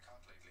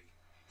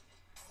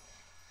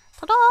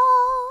 Ta-da!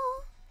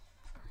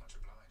 Much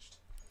obliged.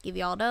 Give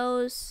y'all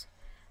those.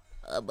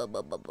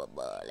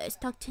 Let's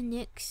talk to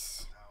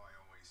Nyx. How I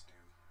always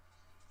knew,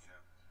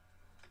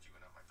 that you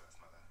were not my birth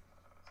mother.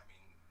 I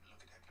mean,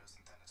 look at Hypnos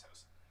and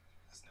Thanatos.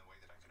 There's no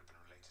way that I could have been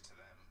related to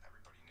them.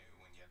 Everybody knew,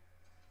 and yet,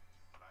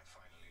 when I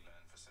finally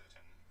learned for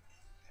certain,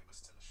 it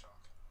was still a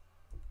shock.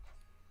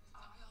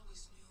 I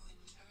always knew in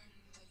turn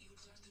that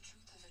you'd learn the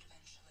truth of it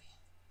eventually,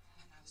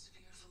 and I was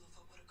fearful of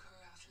what would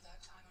occur after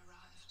that time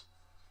arrived.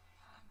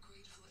 I'm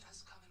grateful it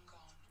has come and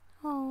gone.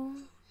 Oh.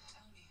 Though,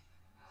 tell me,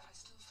 I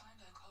still find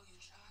I call you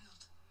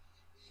child.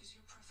 Is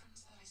your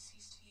preference that I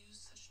cease to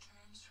use such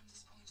terms from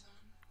this point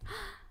on?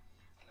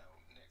 No,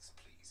 Nyx,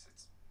 please.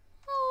 It's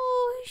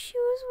Oh, she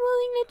was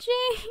willing to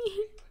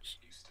change.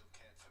 you still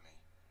cared for me.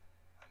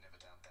 I never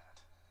doubt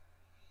that.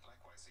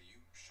 Likewise, are you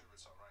sure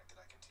it's all right that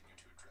I continue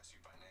to address you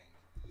by name?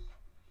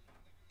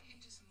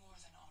 It is more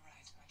than all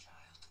right, my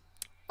child.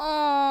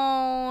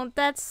 Oh,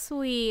 that's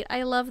sweet.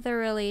 I love their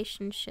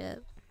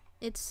relationship.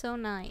 It's so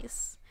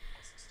nice.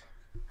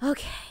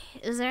 Okay,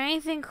 is there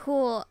anything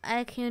cool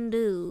I can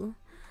do?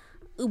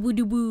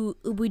 Ubudiboo,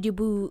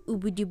 ubudiboo,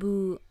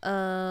 ubudiboo.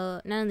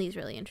 None of these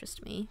really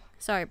interest me.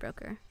 Sorry,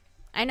 broker.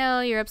 I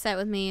know you're upset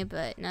with me,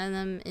 but none of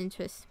them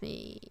interest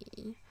me.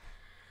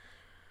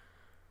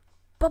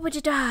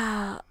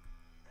 Babajada.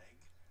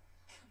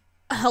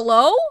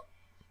 Hello?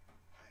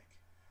 Meg?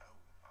 Oh,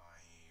 I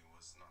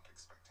was not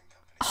expecting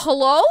company.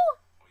 Hello?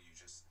 Were you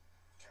just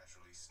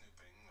casually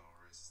snooping,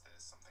 or is there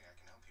something I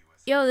can help you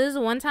with? Yo, this is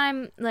one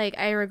time, like,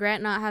 I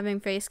regret not having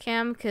face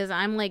cam because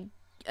I'm, like,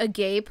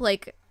 agape.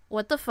 Like,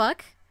 what the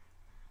fuck?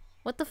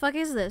 What the fuck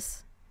is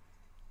this?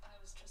 I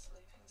was just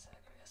leaving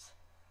Zagreus.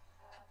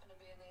 Happened to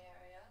be in the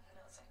area, and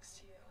I was thanks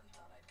to you, and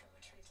thought I'd go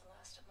retrieve the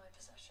last of my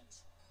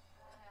possessions.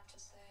 I have to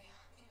say,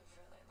 you've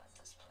really let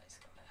this place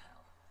go to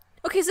hell.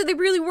 Okay, so they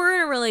really were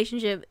in a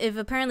relationship. If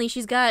apparently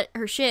she's got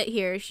her shit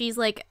here, she's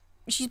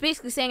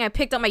basically saying I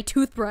picked up my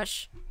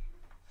toothbrush.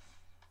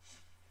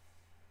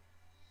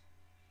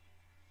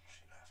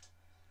 She left.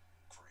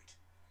 Great.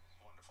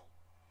 Wonderful.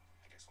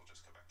 I guess we'll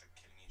just go back to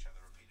killing each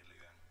other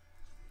repeatedly then.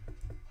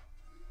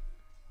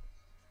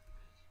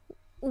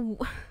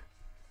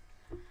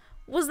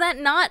 Was that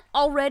not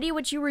already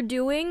what you were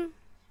doing?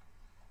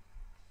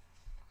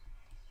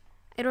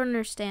 I don't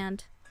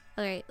understand.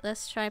 Alright,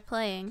 let's try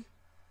playing.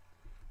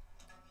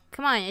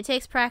 Come on, it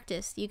takes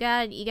practice. You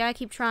gotta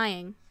keep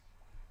trying.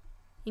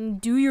 You can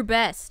do your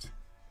best.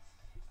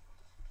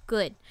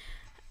 Good.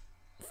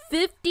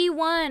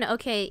 51!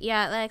 Okay,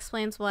 yeah, that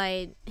explains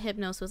why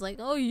Hypnos was like,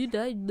 oh, you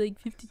died like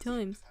 50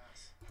 times.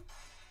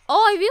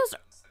 Oh, There's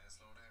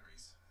Lord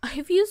Ares.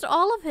 I've used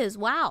all of his.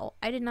 Wow,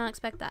 I did not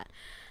expect that.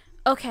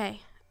 Okay.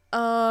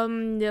 Oh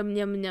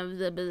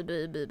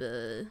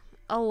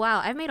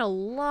wow, I've made a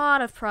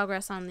lot of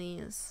progress on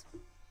these.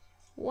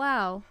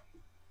 Wow.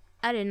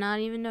 I did not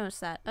even notice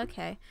that.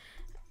 Okay.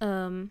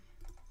 I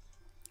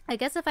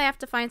guess if I have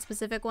to find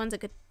specific ones, it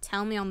could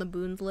tell me on the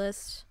boons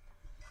list.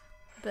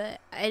 but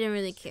I didn't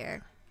really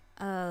care.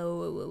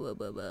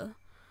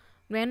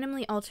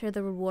 Randomly alter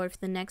the reward for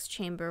the next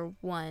chamber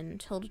 1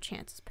 total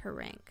chances per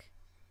rank.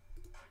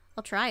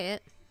 I'll try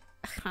it.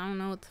 I don't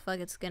know what the fuck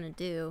it's gonna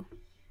do.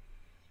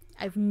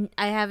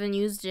 I haven't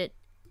used it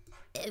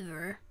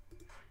ever,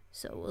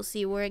 so we'll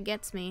see where it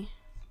gets me.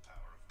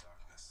 Power of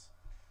darkness.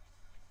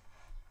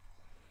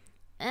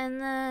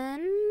 And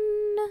then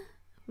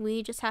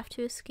we just have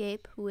to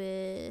escape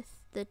with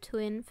the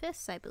twin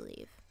fists, I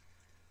believe.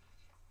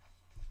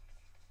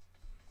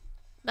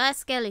 Bye,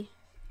 Skelly.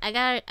 I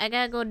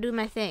gotta go do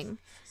my thing.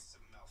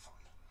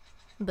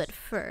 But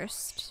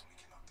first,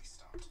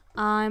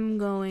 I'm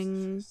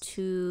going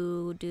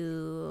to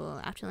do,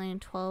 after landing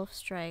 12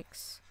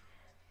 strikes,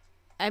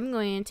 I'm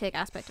going to take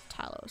Aspect of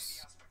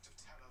Talos.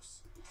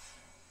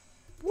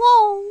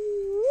 Whoa!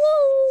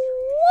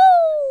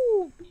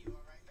 Whoa! Whoa!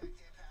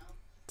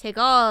 Take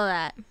all of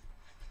that.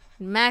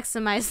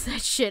 Maximize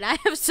that shit. I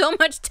have so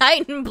much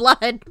Titan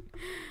blood.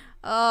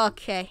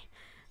 Okay.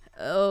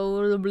 Oh,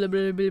 what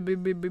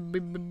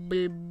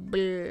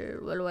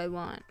do I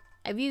want?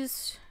 I've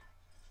used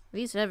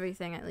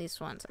everything at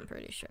least once, I'm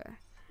pretty sure.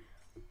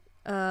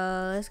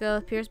 Let's go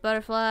with Pierce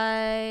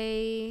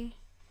Butterfly.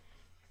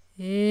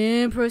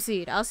 And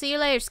proceed. I'll see you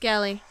later,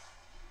 Skelly.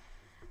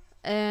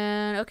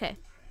 And, okay.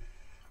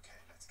 Okay,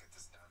 let's get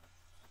this done.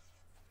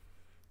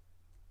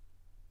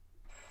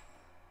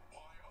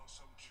 Why are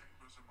some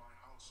chambers in my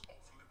house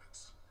off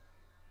limits?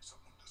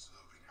 Someone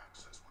deserving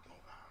access would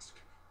not ask.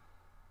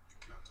 You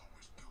can't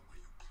always go where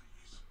you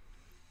please.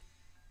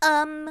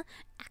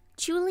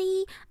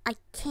 Actually, I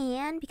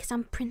can because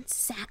I'm Prince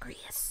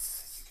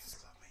Zagreus. You can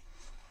stop me.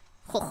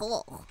 Ho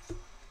ho. Lord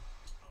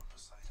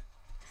Poseidon.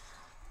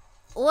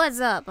 What's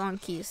up, Onkeys? I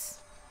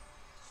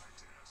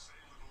dare say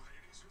little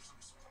Hades here's some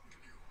spunk in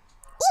you.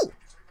 Ooh! You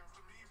take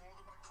after me more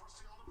than my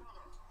crusty older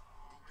brother.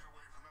 Don't get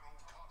away from that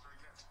old codger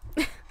yet.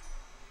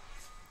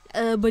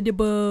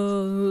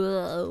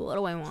 What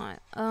do I want?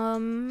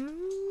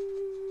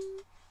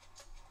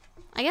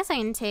 I guess I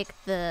can take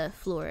the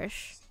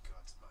Flourish.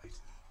 God's might.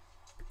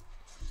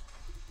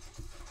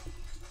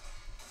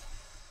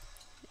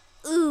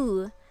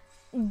 Ooh,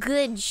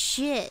 good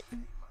shit.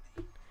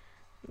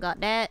 Got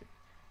that.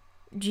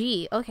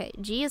 G. Okay,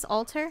 G is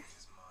alter.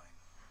 Is mine.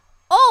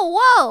 Oh,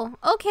 whoa.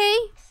 Okay,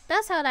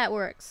 that's how that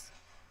works.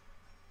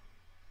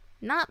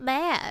 Not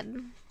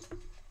bad.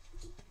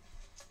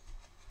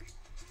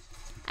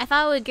 I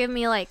thought it would give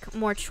me like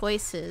more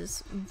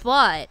choices,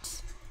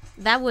 but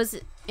that was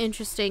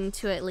interesting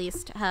to at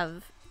least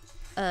have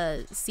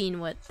seen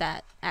what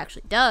that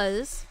actually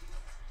does.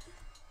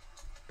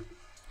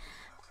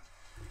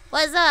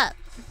 What's up?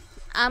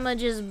 I'ma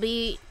just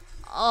beat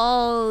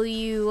all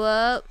you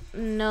up.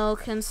 No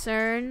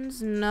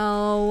concerns,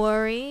 no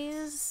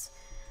worries.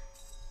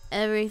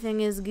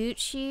 Everything is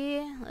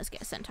Gucci. Let's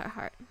get Centaur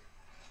Heart.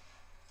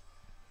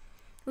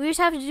 We just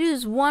have to do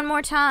this one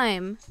more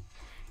time,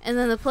 and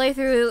then the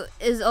playthrough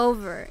is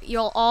over.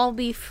 You'll all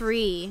be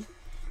free,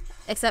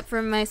 except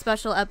for my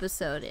special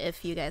episode,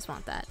 if you guys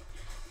want that.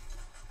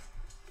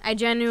 I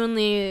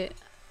genuinely,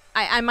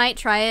 I might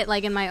try it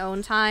like in my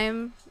own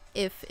time,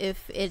 if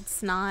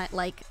it's not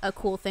like a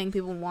cool thing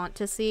people want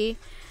to see,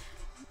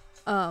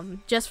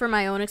 just for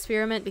my own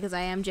experiment, because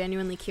I am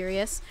genuinely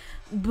curious.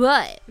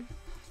 But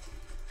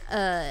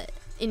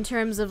in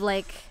terms of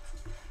like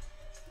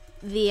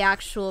the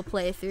actual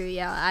playthrough,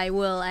 yeah, I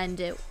will end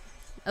it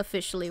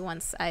officially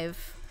once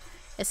I've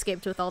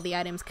escaped with all the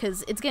items,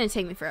 because it's gonna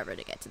take me forever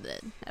to get to the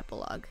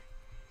epilogue.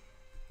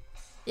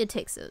 It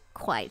takes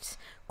quite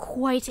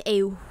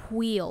a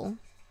wheel.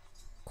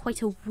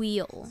 Quite a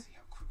wheel. See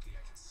how quickly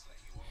I can slay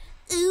you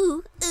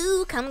all.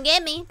 Ooh, come and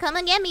get me,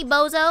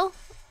 bozo.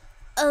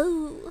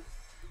 Oh,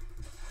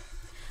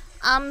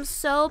 I'm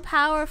so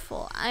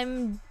powerful.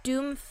 I'm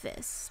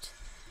Doomfist.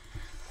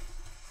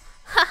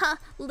 Haha,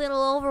 little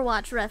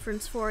Overwatch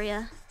reference for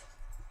ya.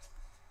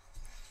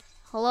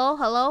 Hello,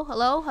 hello,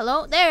 hello,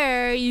 hello.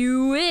 There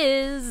you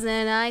is,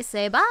 and I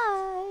say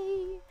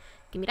bye.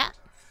 Give me that.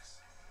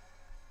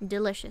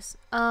 Delicious.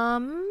 Yeah,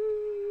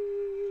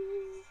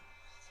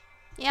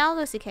 I'll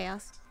go see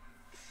Chaos.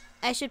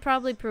 I should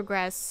probably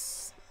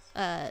progress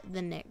the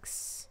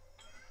Nyx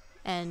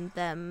and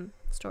them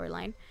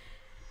storyline.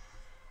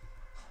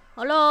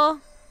 Hello.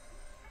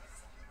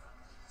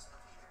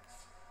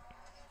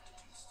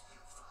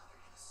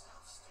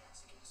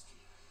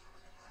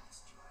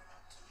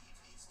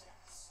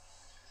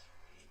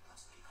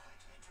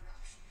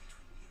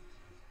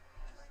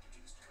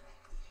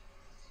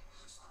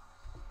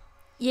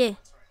 Yeah.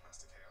 That's right,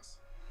 Master Chaos.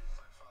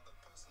 My father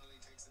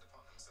personally takes it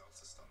upon himself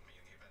to stop me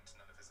in the event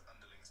none of his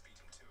underlings beat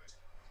him to it.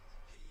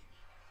 He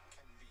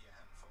can be a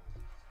handful.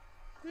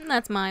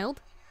 That's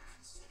mild.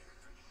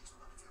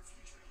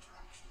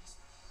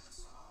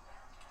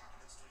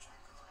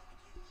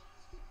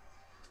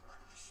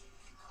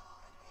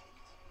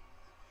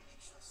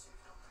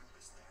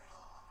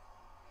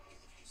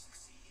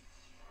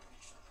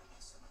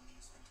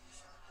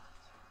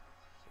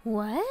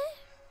 What?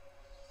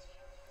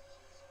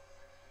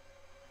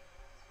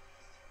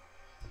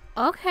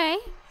 Okay.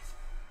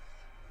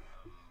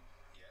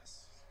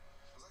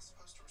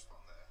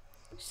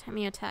 Let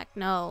me attack.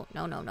 No.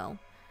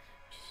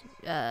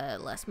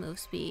 Less move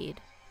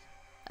speed.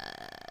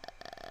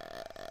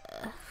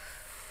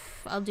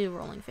 I'll do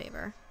rolling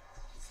favor.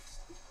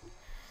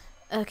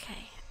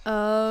 Okay.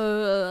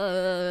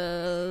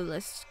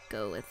 Let's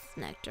go with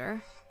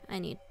nectar. I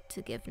need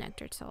to give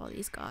nectar to all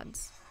these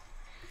gods.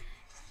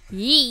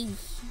 Yee!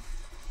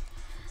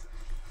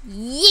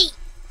 Yee!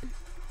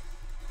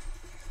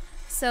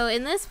 So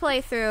in this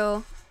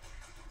playthrough,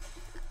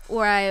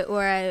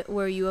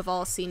 where you have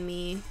all seen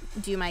me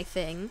do my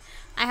thing,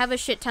 I have a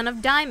shit ton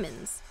of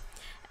diamonds.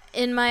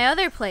 In my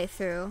other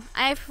playthrough,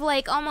 I have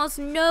like almost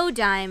no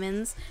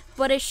diamonds,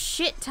 but a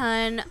shit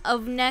ton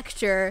of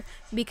nectar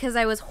because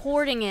I was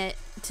hoarding it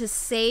to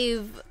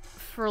save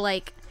for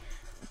like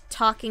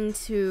talking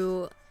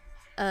to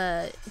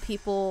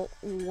people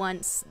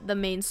once the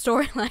main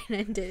storyline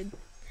ended.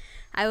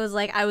 I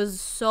was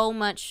so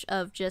much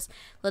of just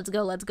let's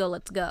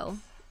go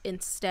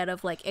instead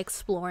of like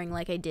exploring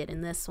like I did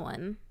in this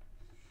one.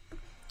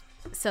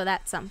 So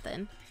that's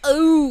something.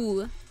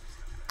 Ooh,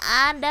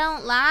 I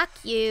don't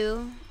like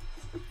you.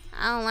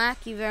 I don't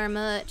like you very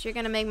much. You're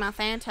gonna make my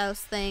Phantos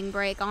thing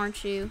break,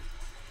 aren't you?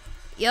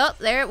 Yup,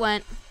 there it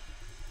went.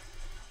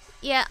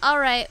 Yeah,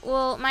 alright.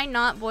 Well, my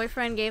not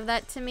boyfriend gave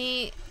that to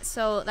me,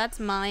 so that's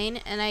mine,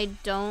 and I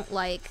don't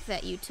like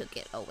that you took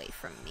it away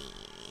from me.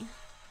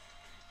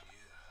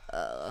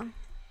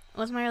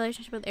 What's my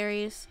relationship with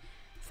Aries?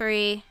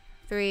 3,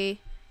 3,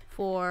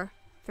 4,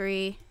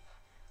 3,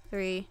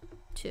 3,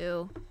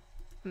 2.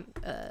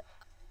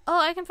 Oh,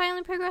 I can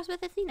finally progress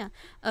with Athena.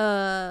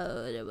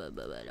 I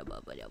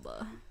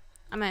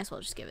might as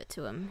well just give it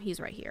to him. He's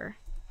right here.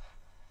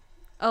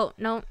 Oh,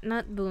 no,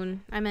 not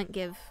boon. I meant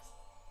give.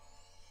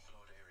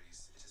 Lord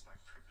Ares, it is my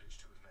privilege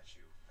to have met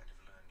you and have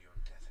learned your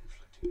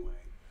death-inflicting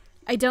way.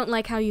 I don't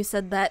like how you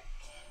said that.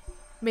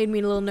 Made me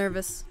a little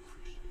nervous.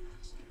 Although you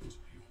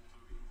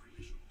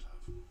really shouldn't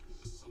have.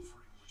 The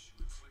suffering which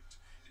you inflict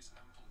is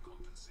ample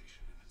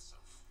compensation in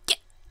itself.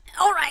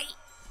 Alright!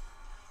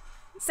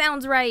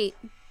 Sounds right.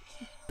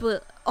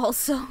 But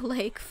also,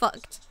 like,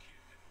 fucked. The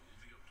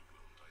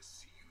underworld, I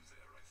see you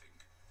there, I think.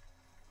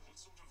 What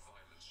sort of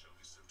violence shall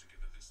we sow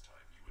together this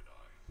time, you and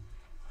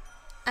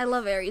I? I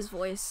love Aries'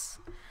 voice.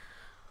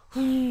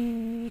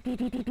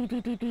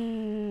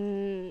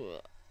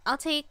 I'll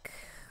take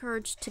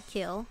Urge to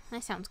Kill.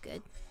 That sounds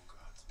good.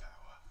 God's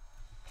power.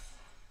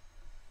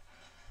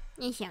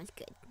 It sounds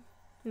good.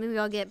 Maybe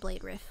I'll get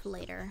Blade Rift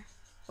later.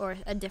 Or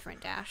a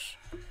different dash.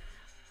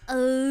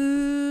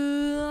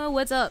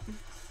 What's up?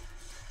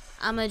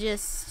 I'ma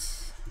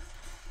just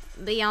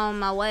be on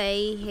my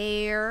way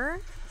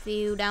here, if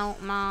you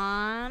don't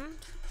mind.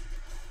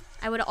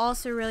 I would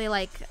also really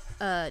like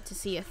to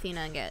see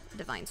Athena get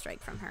Divine Strike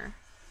from her.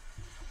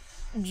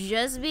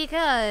 Just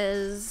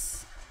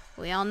because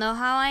we all know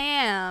how I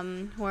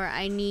am, where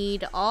I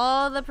need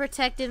all the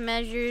protective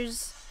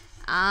measures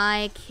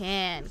I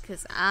can,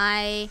 because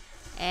I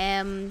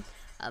am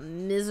a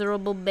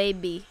miserable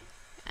baby.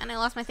 And I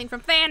lost my thing from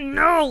Fan.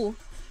 No!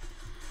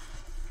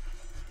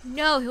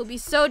 No, he'll be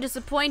so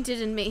disappointed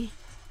in me.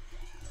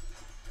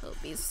 He'll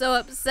be so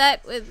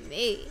upset with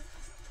me.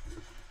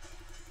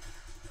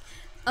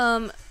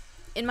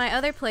 In my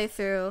other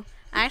playthrough,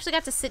 I actually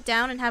got to sit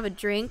down and have a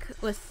drink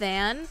with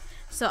Than,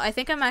 so I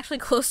think I'm actually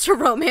close to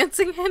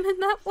romancing him in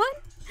that one,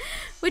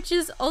 which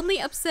is only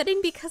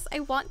upsetting because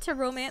I want to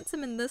romance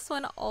him in this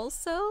one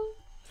also,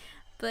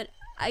 but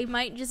I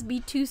might just be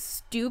too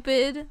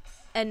stupid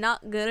and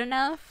not good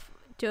enough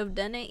to have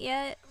done it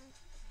yet.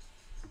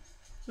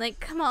 Like,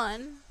 come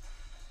on.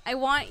 I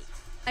want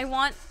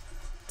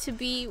to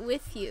be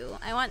with you.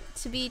 I want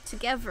to be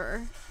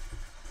together.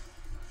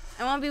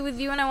 I want to be with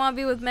you, and I want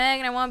to be with Meg,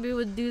 and I want to be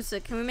with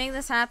Dusa. Can we make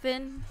this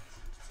happen?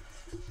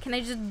 Can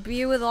I just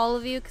be with all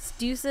of you? Because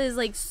Dusa is,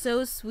 like,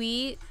 so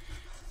sweet.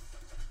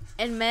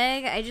 And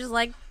Meg, I just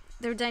like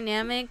their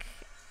dynamic.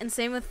 And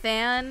same with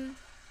Than.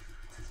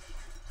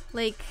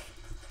 Like,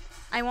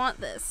 I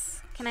want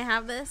this. Can I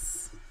have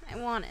this? I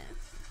want it.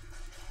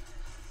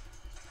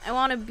 I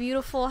want a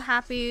beautiful,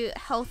 happy,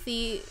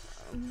 healthy,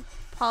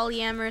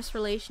 polyamorous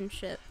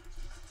relationship.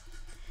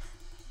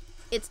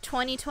 It's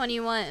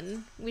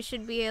 2021. We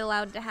should be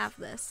allowed to have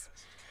this.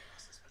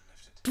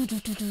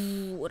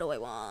 What do I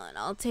want?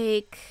 I'll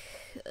take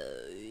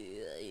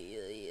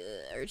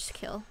Urge to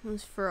Kill.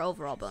 This is for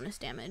overall bonus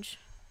damage.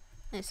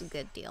 It's a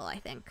good deal, I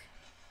think.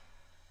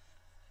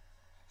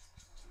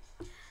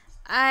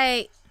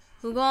 Alright,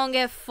 who gonna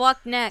get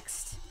fucked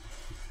next?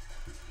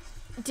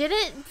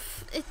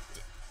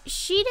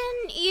 She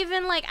didn't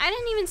even, like, I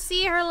didn't even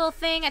see her little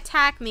thing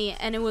attack me,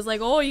 and it was like,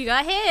 oh, you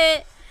got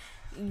hit.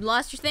 You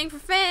lost your thing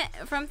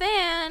from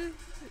Fan.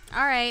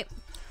 Alright.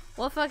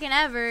 Well, fucking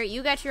ever.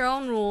 You got your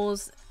own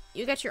rules.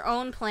 You got your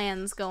own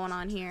plans going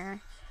on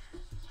here.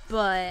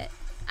 But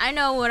I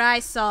know what I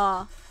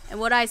saw, and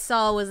what I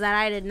saw was that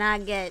I did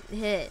not get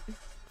hit.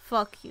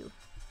 Fuck you.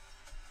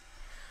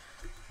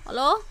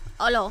 Hello?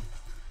 Hello.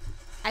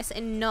 I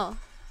said no.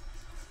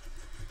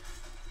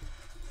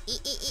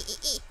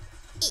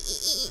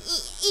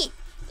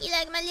 You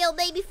like my little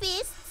baby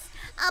fists?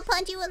 I'll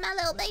punch you with my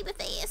little baby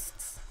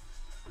fists.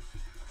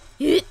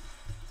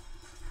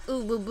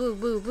 Ooh, boom, boom,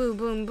 boom, boom,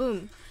 boom,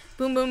 boom.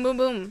 Boom, boom, boom,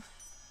 boom.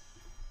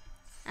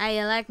 How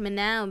you like me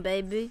now,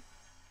 baby?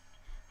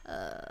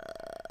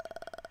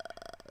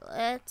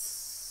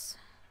 Let's...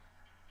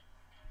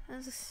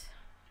 Cause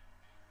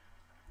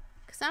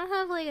I don't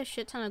have like a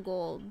shit ton of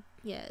gold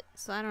yet,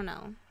 so I don't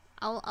know.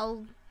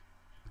 I'll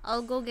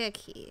go get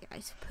key, I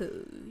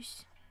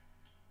suppose.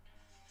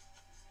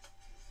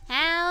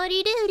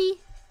 Howdy doody.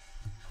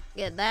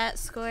 Get that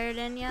squared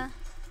in ya.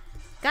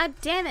 God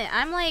damn it,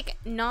 I'm like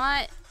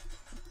not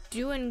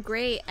doing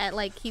great at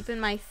like keeping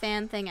my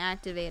fan thing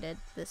activated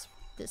this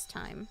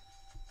time.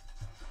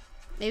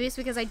 Maybe it's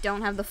because I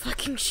don't have the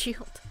fucking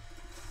shield.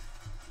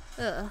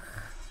 Ugh.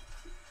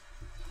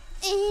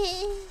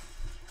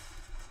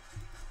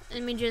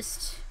 Let me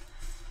just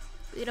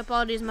beat up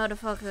all these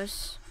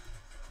motherfuckers.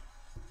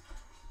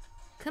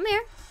 Come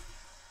here.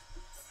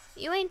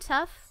 You ain't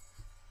tough.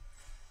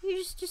 You're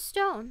just a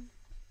stone.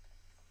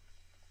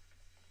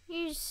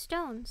 You're just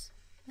stones.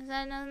 Is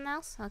that nothing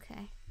else?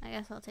 Okay. I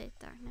guess I'll take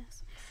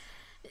darkness.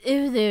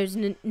 If there's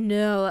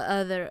no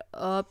other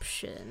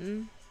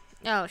option.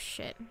 Oh,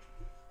 shit.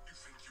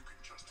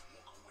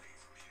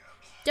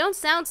 Don't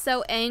sound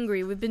so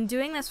angry. We've been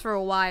doing this for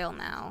a while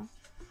now.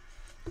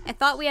 I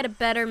thought we had a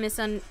better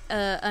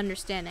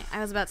understanding. I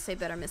was about to say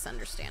better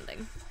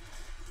misunderstanding.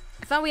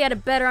 I thought we had a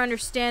better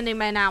understanding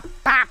by now.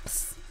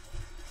 Pops!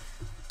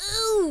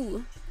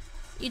 Ooh!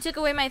 You took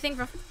away my thing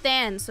from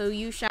Than, so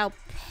you shall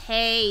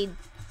pay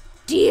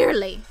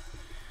dearly.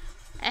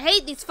 I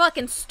hate these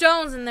fucking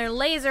stones and their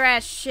laser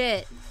ass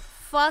shit.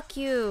 Fuck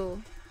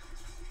you.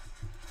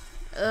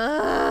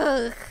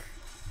 Ugh.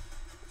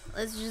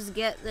 Let's just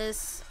get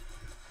this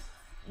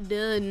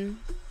done.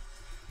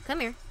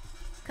 Come here.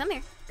 Come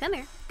here. Come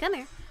here. Come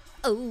here.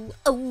 Oh,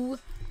 oh.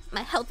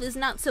 My health is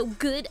not so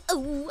good.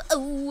 Oh,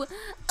 oh.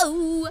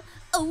 Oh,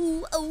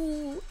 oh,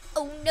 oh.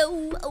 Oh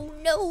no. Oh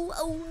no.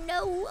 Oh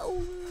no.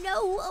 Oh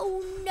no.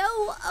 Oh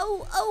no.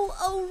 Oh, oh,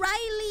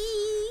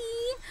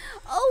 O'Reilly.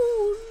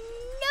 Oh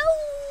no.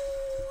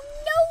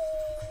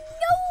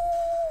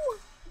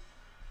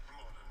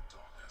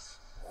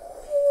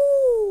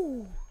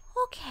 Ooh,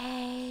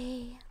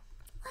 okay.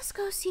 Let's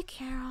go see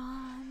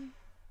Charon.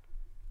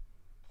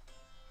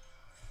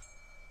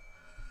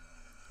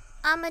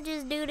 I'ma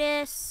just do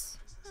this.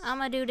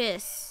 I'ma do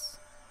this.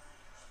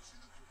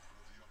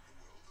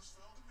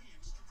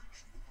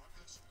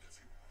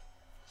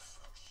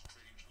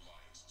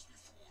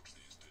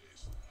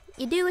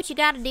 You do what you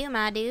gotta do,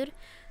 my dude.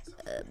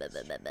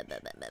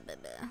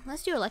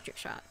 Let's do electric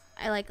shot.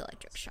 I like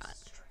electric shot.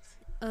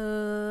 I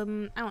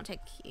won't take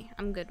a key.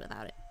 I'm good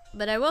without it.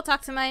 But I will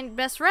talk to my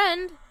best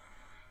friend.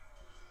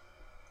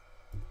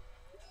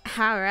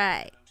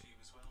 Alright.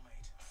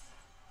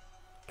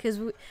 Because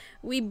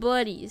we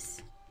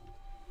buddies.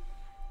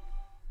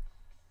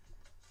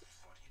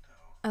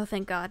 Oh,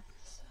 thank God.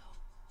 So,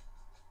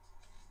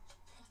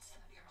 what's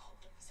that you're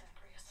holding,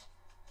 Zacharias?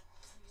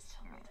 Please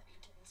tell me that you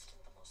didn't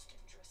steal the most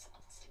dangerous,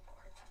 unstable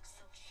artifact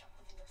sealed shut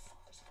within your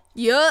father's vault.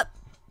 Yup.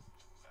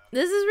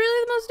 This is really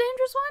the most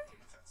dangerous one?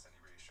 If that's any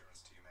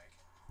reassurance to you, Meg.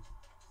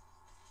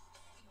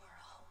 You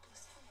are a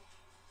hopeless fool.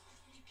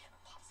 You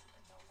cannot possibly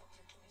know what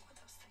you're doing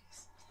with those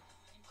things.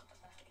 You put them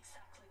back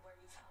exactly where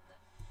you found them.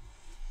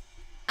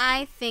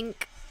 I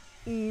think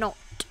not.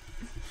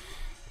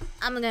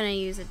 I'm gonna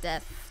use a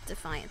death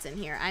defiance in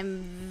here.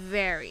 I'm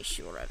very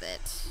sure of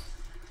it.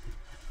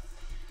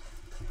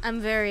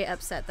 I'm very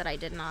upset that I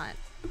did not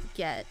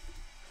get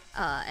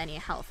any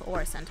health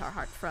or a centaur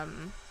heart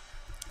from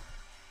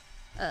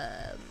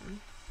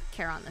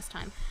Charon this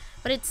time.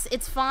 But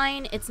it's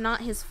fine. It's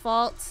not his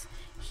fault.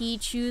 He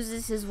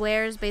chooses his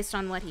wares based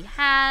on what he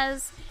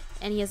has,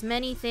 and he has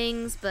many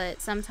things,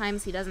 but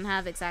sometimes he doesn't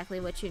have exactly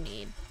what you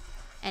need.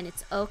 And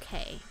it's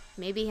okay.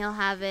 Maybe he'll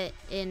have it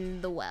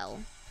in the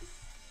well.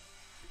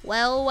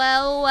 Well,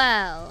 well,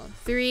 well.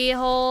 3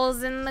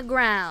 holes in the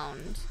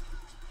ground.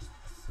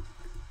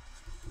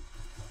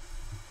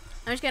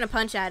 I'm just gonna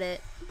punch at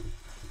it.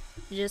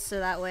 Just so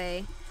that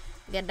way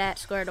get that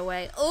squared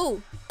away.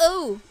 Oh!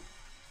 Oh!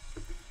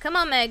 Come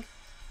on, Meg.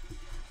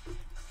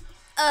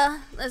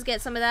 Let's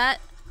get some of that.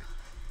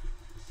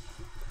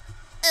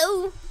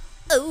 Oh!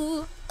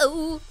 Oh!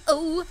 Oh!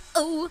 Oh!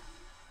 Oh!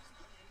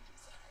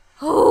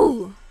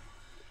 Oh!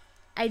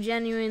 I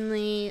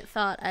genuinely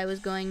thought I was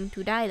going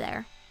to die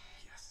there.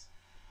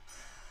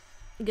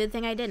 Good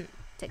thing I didn't.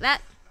 Take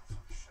that.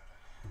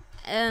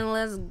 And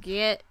let's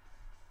get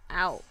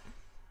out.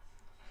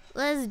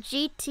 Let's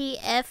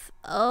GTFO.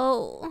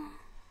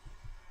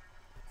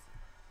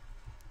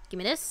 Give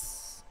me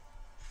this.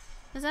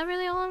 Is that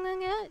really all I'm gonna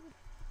get?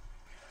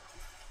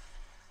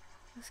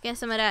 Let's get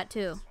some of that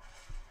too.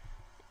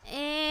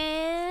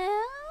 And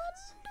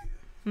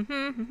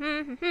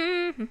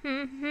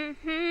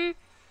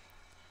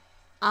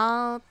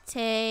I'll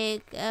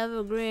take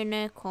evergreen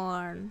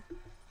acorn.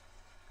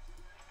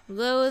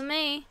 Good with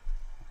me.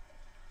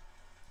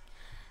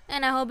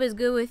 And I hope it's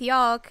good with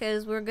y'all,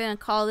 because we're going to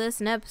call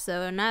this an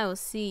episode, and I will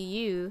see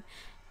you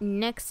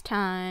next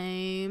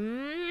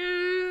time.